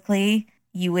physically.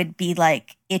 You would be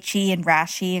like itchy and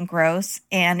rashy and gross,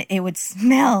 and it would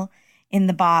smell in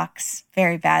the box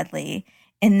very badly.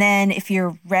 And then if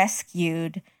you're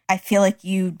rescued, I feel like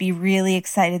you'd be really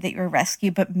excited that you were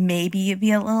rescued, but maybe you'd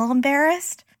be a little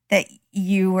embarrassed that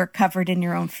you were covered in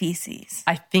your own feces.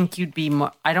 I think you'd be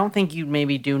more, I don't think you'd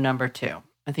maybe do number 2.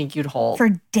 I think you'd hold. For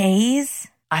days?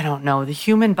 I don't know. The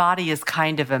human body is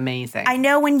kind of amazing. I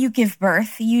know when you give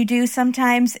birth, you do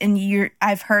sometimes, and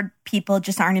I've heard people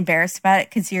just aren't embarrassed about it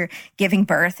because you're giving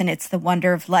birth and it's the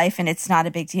wonder of life and it's not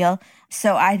a big deal.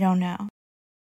 So I don't know.